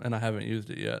transport them, and I haven't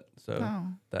used it yet. So Oh.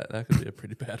 that could be a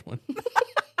pretty bad one.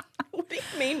 What do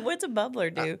you mean? What's a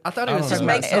bubbler do? I thought I it was don't just know.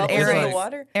 Makes It bubbles in the aerates.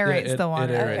 water? Aerates Yeah, the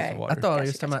water. It aerates Okay. the water. I thought he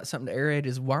was Gotcha, talking about something to aerate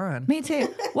his wine. Me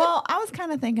too. Well, I was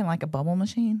kind of thinking like a bubble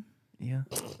machine. Yeah.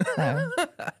 So, I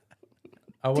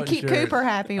to wasn't keep sure- Cooper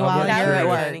happy I while wasn't you're sure at if-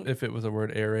 work. funny. if it was a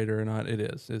word aerator or not. It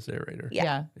is. It's aerator.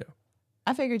 Yeah. Yeah.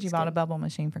 I figured you bought a bubble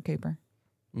machine for Cooper.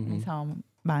 Mm-hmm. He's home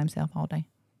by himself all day.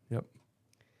 Yep.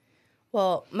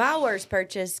 Well, my worst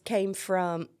purchase came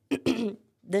from,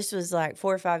 this was like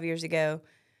 4 or 5 years ago.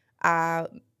 I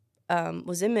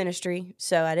was in ministry,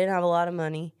 so I didn't have a lot of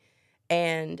money.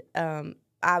 And a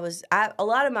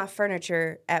lot of my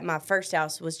furniture at my first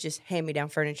house was just hand-me-down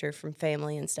furniture from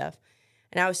family and stuff.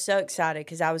 And I was so excited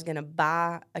because I was going to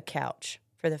buy a couch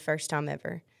for the first time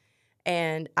ever.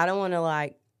 And I don't want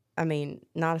to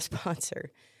not a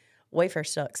sponsor. Wayfair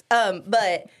sucks.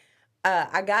 But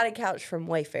I got a couch from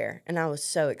Wayfair, and I was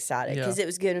so excited because it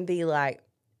was going to be like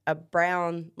a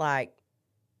brown, like,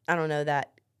 I don't know,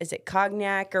 is it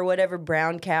cognac or whatever,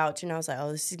 brown couch. And I was like,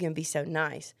 oh, this is going to be so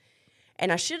nice.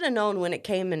 And I should have known when it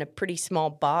came in a pretty small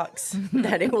box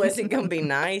that it wasn't going to be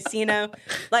nice, you know?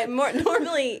 Like,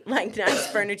 normally, like, nice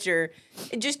furniture,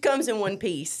 it just comes in one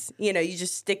piece. You know, you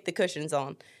just stick the cushions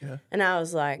on. Yeah. And I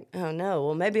was like, oh, no,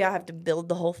 well, maybe I have to build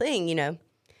the whole thing, you know?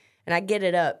 And I get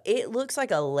it up. It looks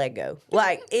like a Lego.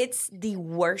 Like, it's the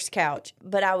worst couch.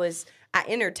 But I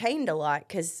entertained a lot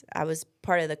because I was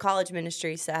part of the college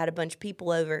ministry, so I had a bunch of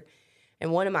people over.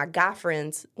 And one of my guy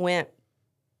friends went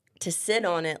to sit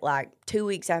on it like 2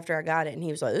 weeks after I got it, and he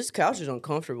was like, this couch is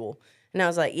uncomfortable. And I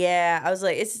was like, yeah. I was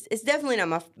like, it's definitely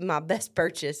not my best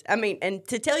purchase. I mean, and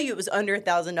to tell you it was under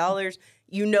 $1,000,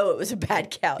 you know it was a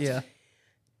bad couch. Yeah.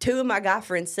 2 of my guy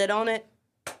friends sit on it,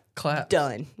 Clap.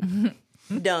 done.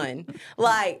 Done.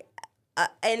 Like,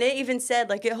 and it even said,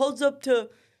 like, it holds up to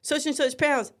such and such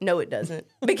pounds. No, it doesn't.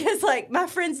 Because, like, my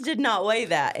friends did not weigh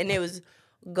that, and it was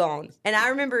gone. And I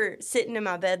remember sitting in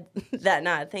my bed that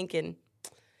night thinking,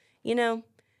 you know,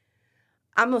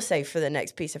 I'm going to save for the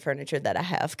next piece of furniture that I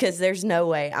have because there's no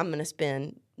way I'm going to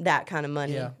spend that kind of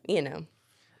money, you know,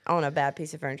 on a bad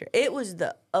piece of furniture. It was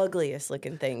the ugliest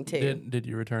looking thing, too. Did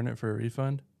you return it for a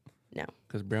refund? No.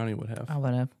 Because Brownie would have. I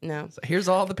would have. No. So here's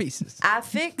all the pieces. I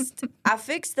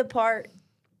fixed the part.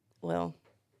 Well,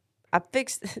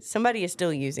 somebody is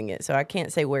still using it, so I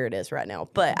can't say where it is right now.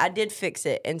 But I did fix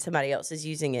it, and somebody else is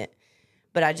using it.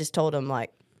 But I just told them,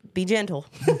 like, be gentle.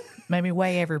 Maybe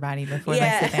weigh everybody before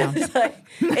they sit down. it's like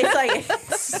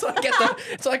It's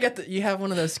like at the you have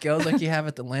one of those scales like you have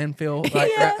at the landfill, like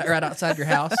right outside your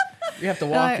house. You have to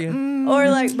walk in. or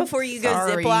like before you go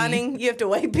Sorry. ziplining, you have to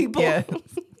weigh people. Yeah.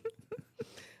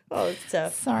 Oh, it's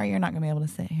tough. Sorry, you're not going to be able to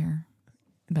sit here.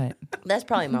 But That's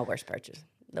probably my worst purchase.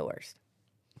 The worst.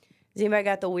 Has anybody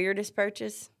got the weirdest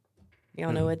purchase?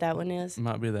 Y'all know what that one is?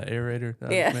 Might be the aerator.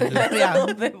 that I Yeah, mentioned. that's Yeah. a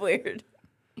little bit weird.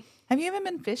 have you even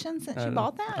been fishing since you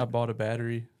bought that? I bought a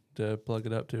battery to plug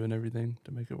it up to and everything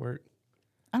to make it work.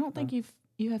 I don't think you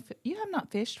have not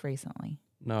fished recently.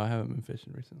 No, I haven't been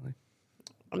fishing recently.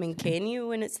 I mean, can you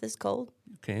when it's this cold?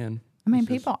 You can. I mean, It's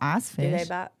just- people ice Do they fish.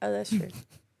 buy? Oh, that's true.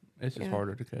 It's just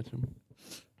harder to catch them.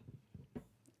 You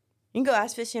can go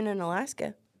ice fishing in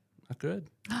Alaska. I could.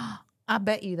 I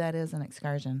bet you that is an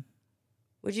excursion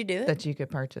Would you do it? that you could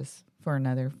purchase for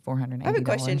another $480. I have a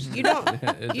question. You don't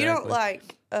Exactly. you don't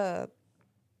like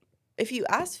if you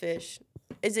ice fish,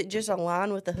 is it just a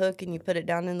line with a hook and you put it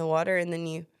down in the water and then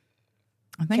you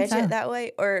I think catch so. it that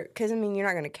way? Or because I mean you're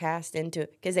not going to cast into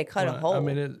it because they cut a Well, hole. I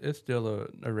mean, it's still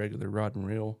a regular rod and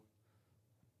reel,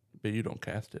 but you don't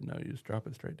cast it. No, you just drop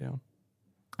it straight down.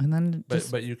 And then But-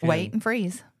 just but you can- wait and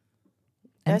freeze.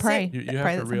 And That's pray. it. You Pray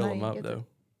have to that reel somebody them up gets though,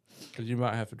 because you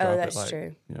might have to drop Oh, it that's like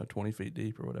true. 20 feet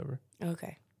deep or whatever.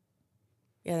 Okay.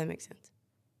 Yeah, that makes sense.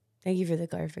 Thank you for the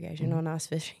clarification Mm-hmm. on ice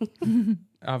fishing.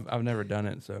 I've never done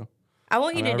it, so I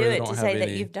want you I to do really it don't to have say that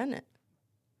any- you've done it.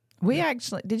 We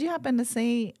actually, did you happen to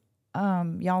see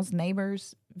y'all's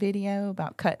neighbor's video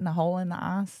about cutting a hole in the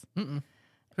ice? Mm-mm.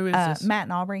 Who is this? Matt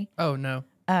and Aubrey. Oh no.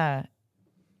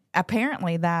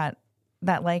 Apparently that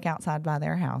lake outside by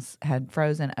their house had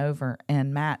frozen over,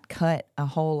 and Matt cut a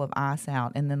hole of ice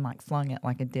out and then like flung it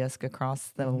like a disc across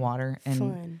the water, and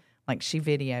Fun. like she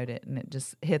videoed it, and it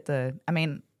just hit the. I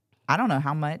mean, I don't know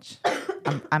how much.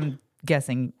 I'm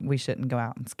guessing we shouldn't go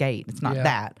out and skate. It's not Yeah.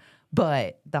 that,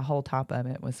 but the whole top of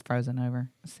it was frozen over.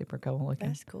 Super cool looking.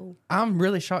 That's cool. I'm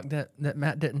really shocked that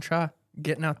Matt didn't try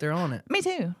getting out there on it. Me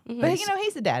too. But you know,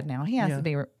 he's a dad now. He has Yeah. to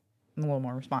be a little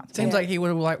more responsible. Seems like he would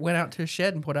have like went out to his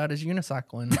shed and put out his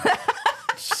unicycle and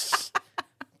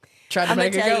tried to I'm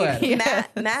make gonna it go tell at you,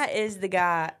 it. Matt is the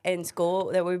guy in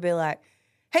school that would be like,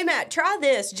 "Hey, Matt, try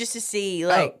this just to see,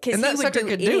 like, because and he that would sucker do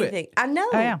could do it. anything." I know.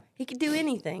 Oh, yeah. He could do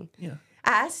anything. Yeah.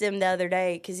 I asked him the other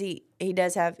day because he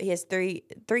has three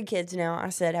kids now. I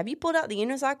said, "Have you pulled out the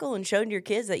unicycle and showed your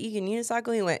kids that you can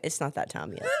unicycle?" He went, "It's not that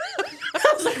time yet."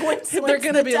 I was like, "When's They're the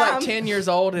gonna be like time?" 10 years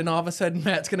old, and all of a sudden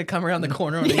Matt's gonna come around the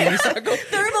corner on a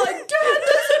unicycle. They're like, "Dad,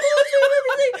 this is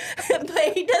everything,"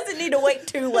 but he doesn't need to wait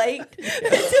too late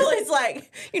until it's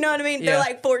like, you know what I mean? Yeah. They're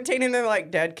like 14, and they're like,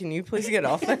 "Dad, can you please get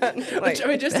off that?" Like, I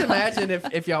mean, just imagine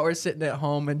if y'all were sitting at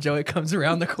home and Joey comes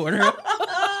around the corner.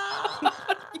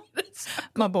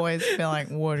 My boys feel like,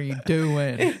 "What are you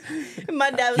doing?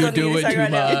 my dad was You're on the doing unicycle too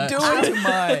right now. much. Doing too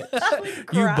much." You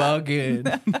Cry. bugging.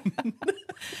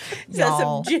 Is that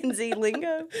Y'all. some Gen Z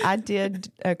lingo? I did.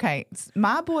 Okay.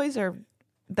 My boys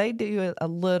they do a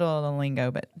little of the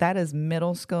lingo, but that is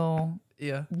middle school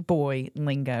Yeah. boy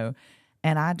lingo.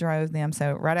 And I drove them.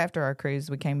 So right after our cruise,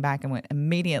 we came back and went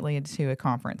immediately to a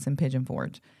conference in Pigeon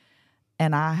Forge.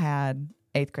 And I had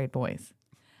 8th grade boys.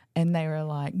 And they were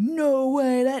like, "No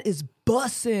way, that is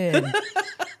bussin'."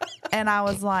 And I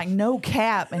was like, "No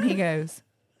cap." And he goes,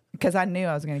 because I knew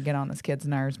I was going to get on this kid's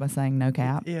nerves by saying no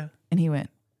cap. Yeah. And he went,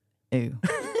 "Ew."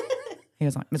 He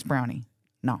was like, "Miss Brownie,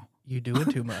 no." You doing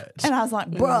too much. And I was like,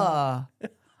 "Bruh,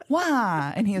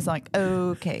 why?" And he was like,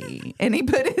 "Okay." And he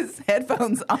put his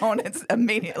headphones on and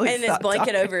immediately And his stopped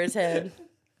blanket talking. over his head.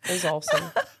 It was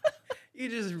awesome. You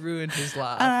just ruined his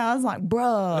life. And I was like,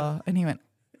 "Bruh." And he went,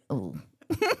 "Oh."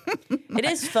 It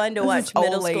is fun to This watch is old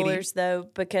middle lady. schoolers though,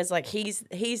 because like he's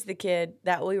the kid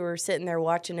that we were sitting there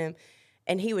watching him,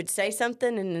 and he would say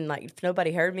something, and then like if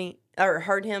nobody heard me or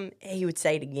heard him, he would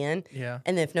say it again. Yeah.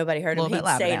 And then if nobody heard him, Little he'd bit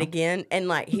louder say it now. again, and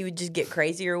like he would just get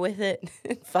crazier with it.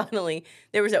 And finally,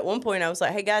 there was at one point I was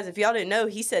like, "Hey guys, if y'all didn't know,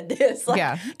 he said this." Like,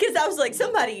 Yeah. Because I was like,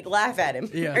 somebody laugh at him,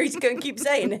 Yeah. or he's gonna keep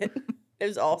saying it. It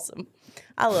was awesome.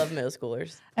 I love middle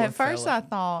schoolers. At first, fella. I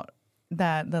thought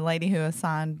that the lady who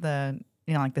assigned the,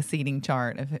 like the seating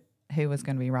chart of who was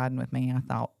going to be riding with me, I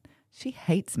thought, she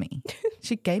hates me.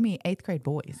 She gave me 8th grade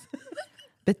boys.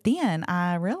 But then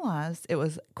I realized it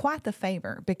was quite the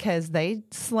favor because they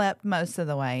slept most of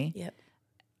the way, Yep.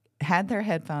 had their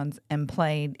headphones, and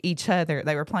played each other.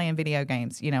 They were playing video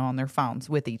games, on their phones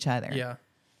with each other. Yeah.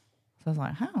 So I was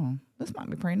like, "Oh, this might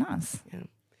be pretty nice." Yeah.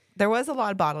 There was a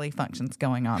lot of bodily functions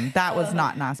going on. That was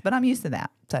not nice, but I'm used to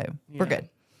that. So we're Yeah. good.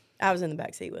 I was in the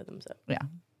back seat with him, so Yeah.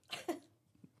 I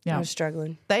Yeah. was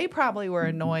struggling. They probably were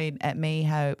annoyed at me,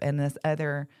 Hope, and this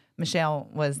other Michelle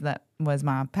was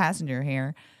my passenger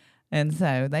here. And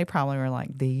so they probably were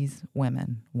like, "These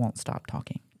women won't stop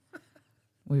talking.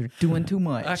 We're doing too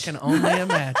much." I can only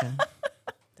imagine.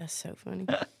 That's so funny.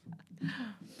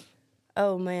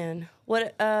 Oh man,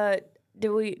 what?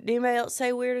 Did anybody else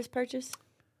say weirdest purchase?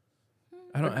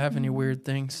 I don't have any weird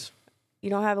things. You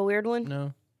don't have a weird one?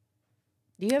 No.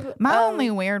 Do you have? My oh, only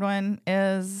weird one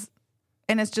is,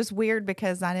 and it's just weird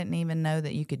because I didn't even know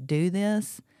that you could do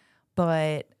this,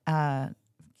 but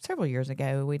several years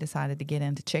ago, we decided to get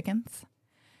into chickens.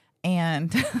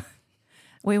 And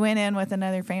we went in with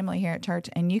another family here at church,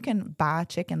 and you can buy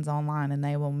chickens online and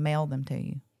they will mail them to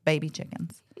you, baby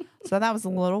chickens. So that was a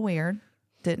little weird.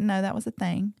 Didn't know that was a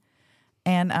thing.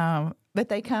 And but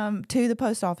they come to the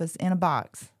post office in a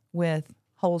box with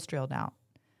holes drilled out.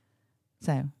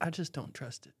 So, I just don't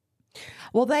trust it.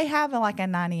 well, they have like a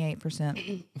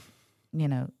 98%,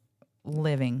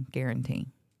 living guarantee.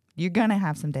 You're gonna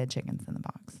have some dead chickens in the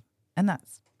box, and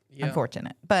that's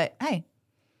unfortunate. But hey,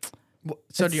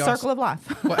 So it's do a y'all? circle of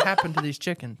life. What happened to these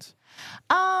chickens?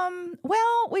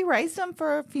 Well, we raised them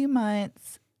for a few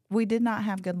months. We did not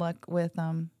have good luck with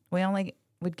them. We only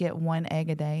would get one egg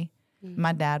a day.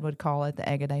 My dad would call it the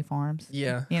Egg a Day Farms.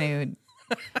 Yeah.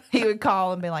 He would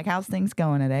call and be like, "How's things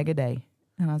going at Egg a Day?"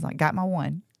 And I was like, "Got my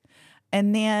one."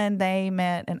 And then they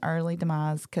met an early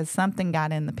demise because something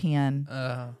got in the pen.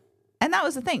 And that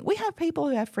was the thing. We have people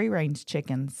who have free range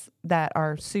chickens that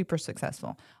are super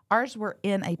successful. Ours were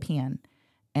in a pen,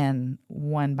 and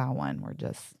one by one were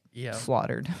just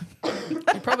slaughtered. You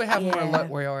probably have more Yeah. luck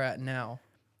where you're at now.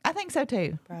 I think so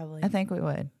too. Probably. I think we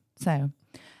would. So,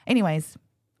 anyways,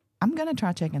 I'm going to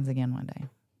try chickens again one day.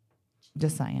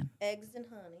 Just saying. Eggs and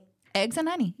honey. Eggs and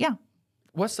honey. Yeah.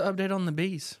 What's the update on the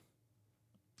bees?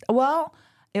 Well,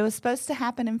 it was supposed to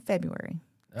happen in February.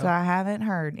 So I haven't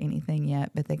heard anything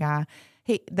yet. But the guy,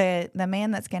 the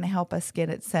man that's going to help us get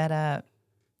it set up,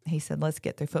 he said, let's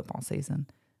get through football season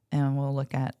and we'll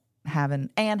look at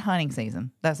and hunting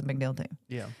season. That's a big deal too.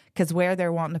 Yeah. Because where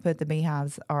they're wanting to put the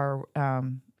beehives are,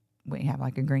 we have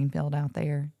like a green field out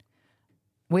there.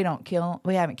 We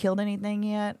haven't killed anything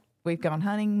yet. We've gone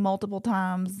hunting multiple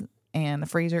times and the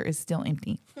freezer is still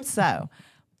empty. So,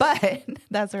 but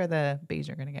that's where the bees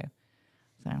are going to go.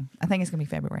 So I think it's going to be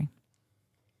February.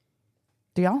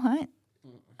 Do y'all hunt?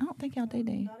 I don't think y'all do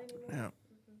you? Yeah.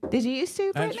 Did you used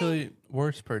to, Brittany? Actually,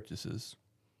 worst purchases.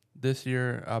 This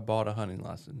year, I bought a hunting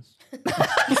license.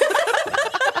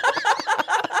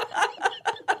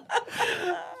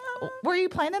 Were you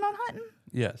planning on hunting?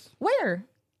 Yes. Where?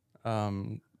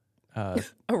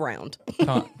 Around.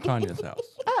 Tanya's house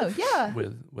Oh, yeah.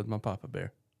 with my papa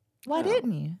bear. Why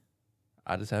didn't you?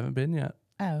 I just haven't been yet.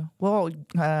 Oh, well, You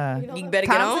better get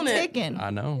time's on a it. ticking. I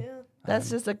know. Yeah. That's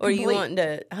just a Or complete... you wanting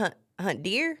to hunt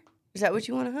deer? Is that what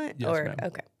you want to hunt? Yes, or ma'am.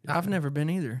 okay. I've never been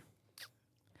either.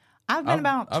 I've been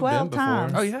about I've 12 been before.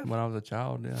 times. Oh, yeah? When I was a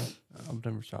child, yeah. I've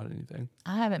never shot anything.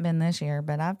 I haven't been this year,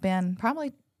 but I've been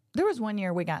probably... There was one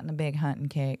year we got in a big hunting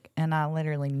kick, and I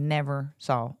literally never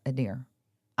saw a deer.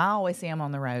 I always see them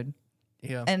on the road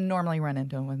Yeah. and normally run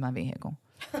into them with my vehicle.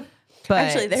 But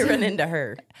Actually, they run into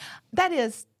her. That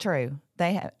is true.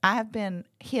 I have been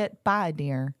hit by a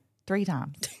deer 3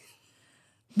 times.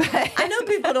 But I know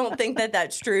people don't think that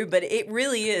that's true, but it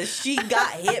really is. She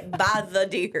got hit by the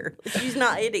deer. She's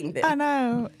not hitting them. I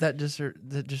know. That just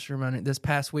reminded me. This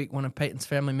past week, one of Peyton's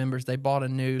family members, they bought a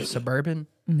new Suburban,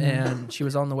 and she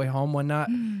was on the way home one night.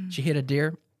 She hit a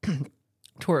deer,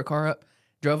 tore her car up,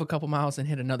 drove a couple miles, and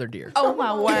hit another deer. Oh,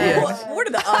 my word. What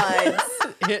are the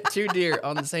odds? Hit 2 deer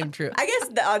on the same trip. I guess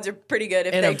the odds are pretty good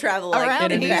if In they a- travel like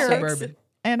around In a new here. Suburban.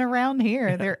 And around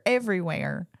here, they're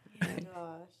everywhere.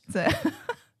 So,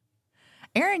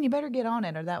 Aaron, you better get on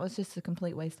it, or that was just a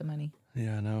complete waste of money.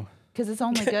 Yeah, I know. Because it's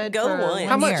only good Go for one.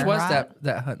 How much year, was right?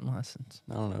 that hunting license?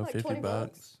 I don't know, Like 50 $20.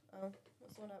 bucks. Oh,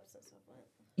 that's went up since I went.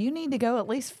 You need to go at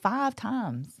least 5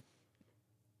 times.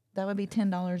 That would be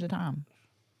 $10 a time.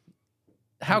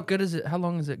 How good is it? How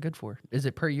long is it good for? Is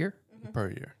it per year? Per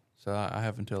year. So I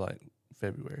have until like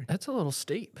February. That's a little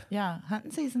steep. Yeah,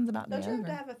 hunting season's about to Don't be you have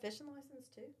to over. have a fishing license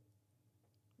too?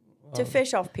 to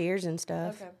fish off piers and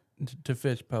stuff. Okay. To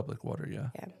fish public water, yeah.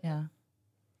 Yeah.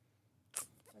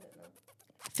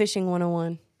 Fishing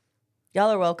 101. Y'all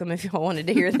are welcome if y'all wanted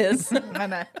to hear this. I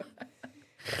know.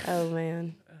 Oh,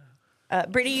 man.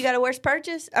 Brittany, you got a worst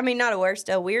purchase? I mean, not a worst,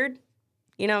 a weird?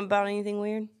 You don't bought anything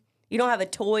weird? You don't have a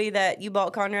toy that you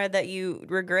bought, Conrad, that you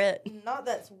regret? Not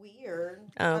that's weird.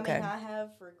 Oh, okay. I mean, I have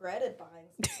regretted buying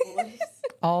some toys.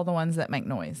 All the ones that make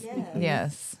noise. Yes.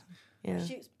 Yes. Yeah.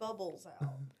 Shoots bubbles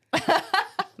out.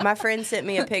 My friend sent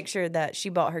me a picture that she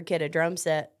bought her kid a drum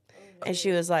set. And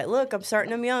she was like, look, I'm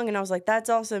starting them young. And I was like, that's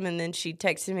awesome. And then she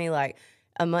texted me like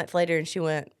a month later and she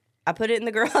went, I put it in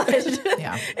the garage.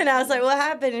 Yeah. And I was like, what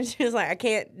happened? And she was like, I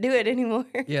can't do it anymore.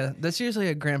 Yeah, that's usually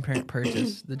a grandparent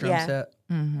purchase. The drum Yeah. set.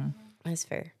 Mm-hmm. That's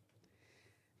fair.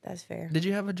 That's fair. Did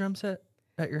you have a drum set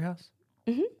at your house?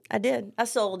 I did. I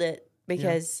sold it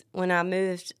because when I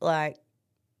moved, like,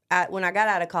 when I got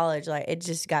out of college, like, it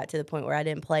just got to the point where I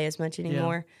didn't play as much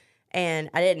anymore. And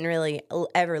I didn't really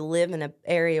ever live in an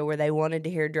area where they wanted to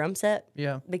hear a drum set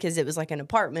Yeah. because it was like an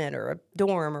apartment or a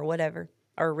dorm or whatever,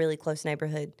 or a really close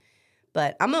neighborhood.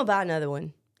 But I'm going to buy another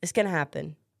one. It's going to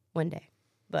happen one day.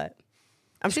 But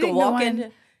I'm just She going to didn't go walk in-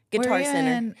 into Guitar Were you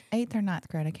Center. in 8th or 9th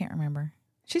grade? I can't remember.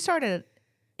 She started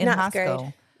in Ninth high grade.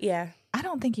 school. Yeah. I I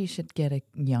don't think you should get a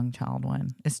young child one.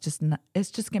 It's just not,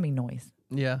 it's just gonna be noise.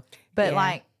 Yeah. But Yeah.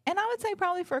 like, and I would say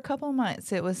probably for a couple of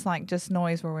months, it was like just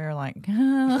noise where we were like,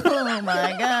 oh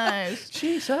my gosh.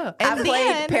 Jeez up. I And played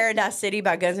then- Paradise City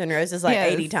by Guns N' Roses like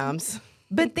Yes. 80 times.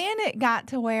 But then it got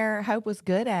to where Hope was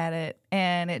good at it,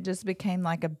 and it just became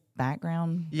like a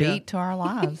background Yeah. beat to our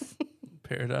lives.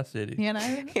 Paradise City. You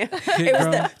know? Kick It was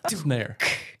drum, snare.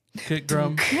 Kick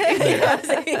drum, snare.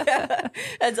 Yeah,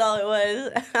 that's all it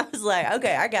was. I was like,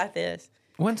 okay, I got this.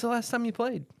 When's the last time you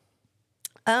played?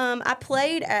 I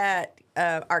played at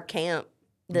our camp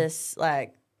this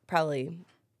probably.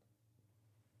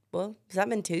 Well, has that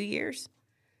been 2 years?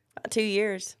 About 2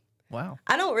 years. Wow.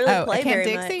 I don't really Oh, play at Camp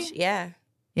very Dixie? much. Yeah,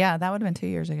 Yeah, that would have been 2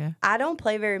 years ago. I don't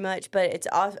play very much, but it's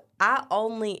awesome. I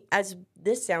only, as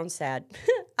this sounds sad,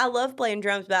 I love playing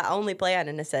drums, but I only play out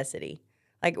of necessity,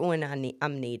 like when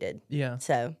I'm needed. Yeah.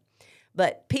 So,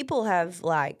 but people have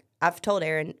I've told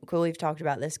Aaron, we've talked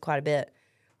about this quite a bit.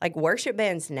 Like worship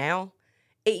bands now,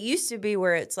 it used to be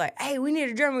where it's like, hey, we need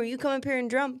a drummer. You come up here and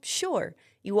drum? Sure.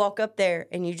 You walk up there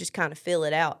and you just kind of feel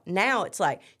it out. Now it's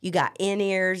like you got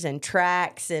in-ears and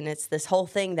tracks, and it's this whole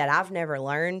thing that I've never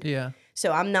learned. Yeah.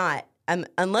 So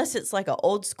unless it's like an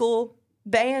old school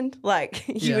band like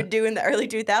you Yeah. would do in the early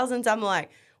 2000s, I'm like,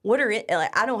 what are it?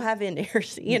 Like, I don't have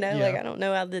in-ears, you know, Yeah. like I don't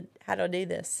know how to do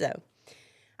this. So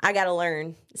I got to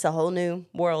learn. It's a whole new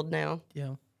world now.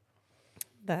 Yeah.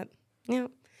 But yeah,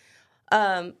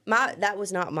 that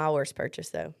was not my worst purchase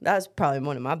though. That was probably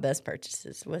one of my best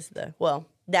purchases.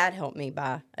 Dad helped me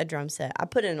buy a drum set. I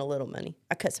put in a little money.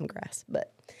 I cut some grass,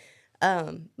 but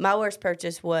my worst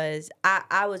purchase was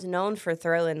I was known for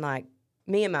throwing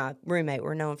me and my roommate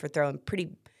were known for throwing pretty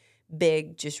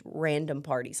big, just random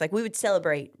parties. Like we would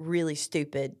celebrate really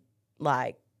stupid,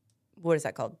 what is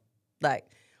that called?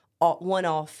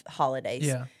 One-off holidays.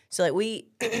 Yeah. So we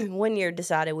one year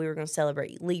decided we were going to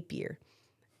celebrate leap year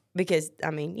because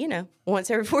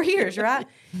once every 4 years, right?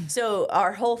 So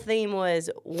our whole theme was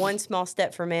one small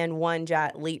step for man, one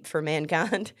giant leap for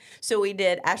mankind. So we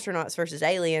did astronauts versus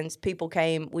aliens. People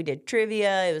came. We did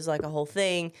trivia. It was like a whole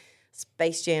thing,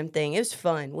 Space Jam thing. It was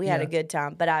fun. We had a Yeah. good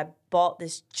time. But I bought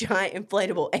this giant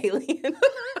inflatable alien.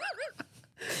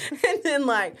 And then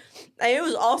it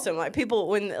was awesome. Like people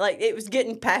when it was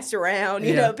getting passed around,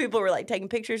 you Yeah. know, people were taking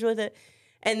pictures with it.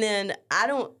 And then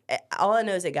all I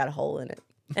know is it got a hole in it.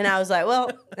 And I was like,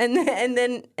 well, and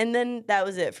then that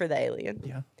was it for the alien.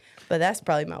 Yeah. But that's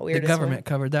probably my The weirdest government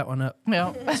covered that one up.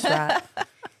 Well, one. That's right.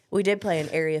 We did play in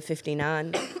Area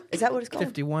 59. Is that what it's called?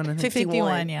 51. I think.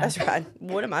 51, yeah. That's right.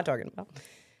 What am I talking about?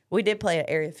 We did play an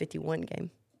Area 51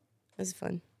 game. It was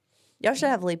fun. Y'all should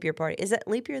have a leap year party. Is that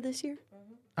leap year this year?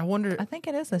 I wonder, I think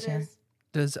it is this year.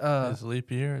 does It's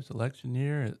leap year. It's election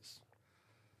year. It's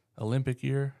Olympic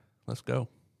year. Let's go.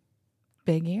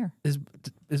 Big year.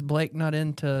 is Blake not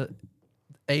into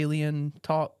alien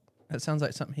talk? That sounds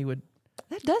like something he would.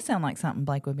 That does sound like something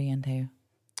Blake would be into.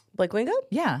 Blake Wingo?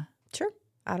 Yeah. Sure.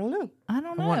 I don't know. I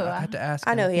don't I, know. I have to ask.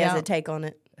 I know him he has Yeah. a take on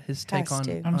it. his take has on,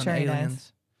 to. I'm on sure he does.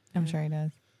 aliens. I'm sure he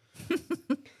does.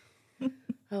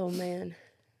 Oh, man.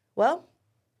 Well,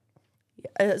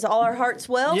 is all our hearts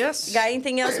well? Yes. Got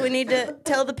anything else we need to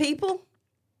tell the people?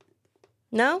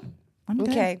 No? I'm good.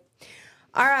 Okay.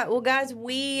 All right. Well, guys,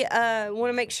 we want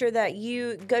to make sure that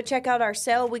you go check out our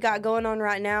sale we got going on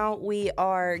right now. We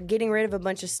are getting rid of a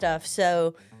bunch of stuff.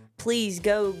 So please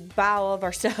go buy all of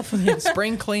our stuff.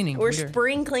 Spring cleaning. We're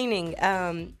spring cleaning,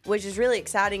 which is really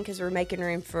exciting because we're making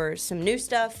room for some new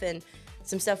stuff and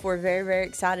some stuff we're very, very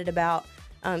excited about.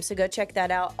 So go check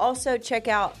that out. Also, check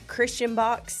out Christian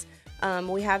Box.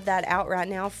 We have that out right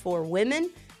now for women.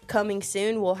 Coming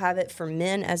soon, we'll have it for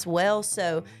men as well.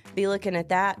 So be looking at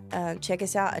that. Check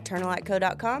us out at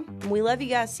eternallightco.com. We love you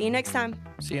guys. See you next time.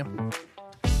 See ya.